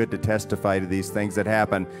think it's good to testify to these things that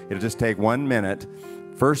happen. It'll just take 1 minute.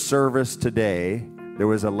 First service today, there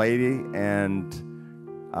was a lady and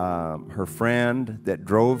her friend that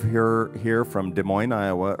drove her here from Des Moines,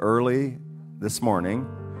 Iowa, early this morning.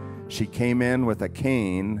 She came in with a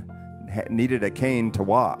cane, needed a cane to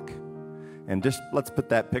walk. And just let's put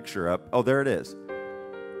that picture up. Oh, there it is.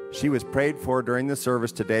 She was prayed for during the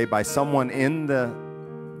service today by someone in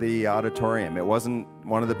the auditorium. It wasn't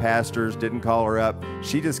one of the pastors, didn't call her up.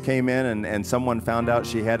 She just came in and someone found out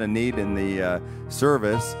she had a need in the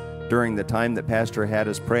service during the time that Pastor had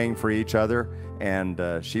us praying for each other. And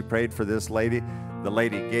she prayed for this lady. The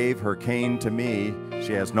lady gave her cane to me.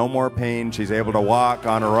 She has no more pain. She's able to walk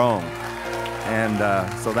on her own. And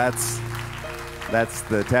so that's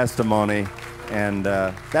the testimony. And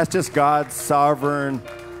that's just God's sovereign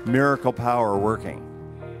miracle power working.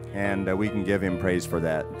 And we can give him praise for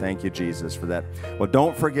that. Thank you, Jesus, for that. Well,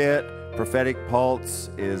 don't forget, Prophetic Pulse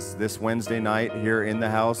is this Wednesday night here in the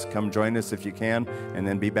house. Come join us if you can. And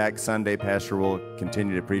then be back Sunday. Pastor will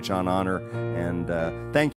continue to preach on honor. And thank you.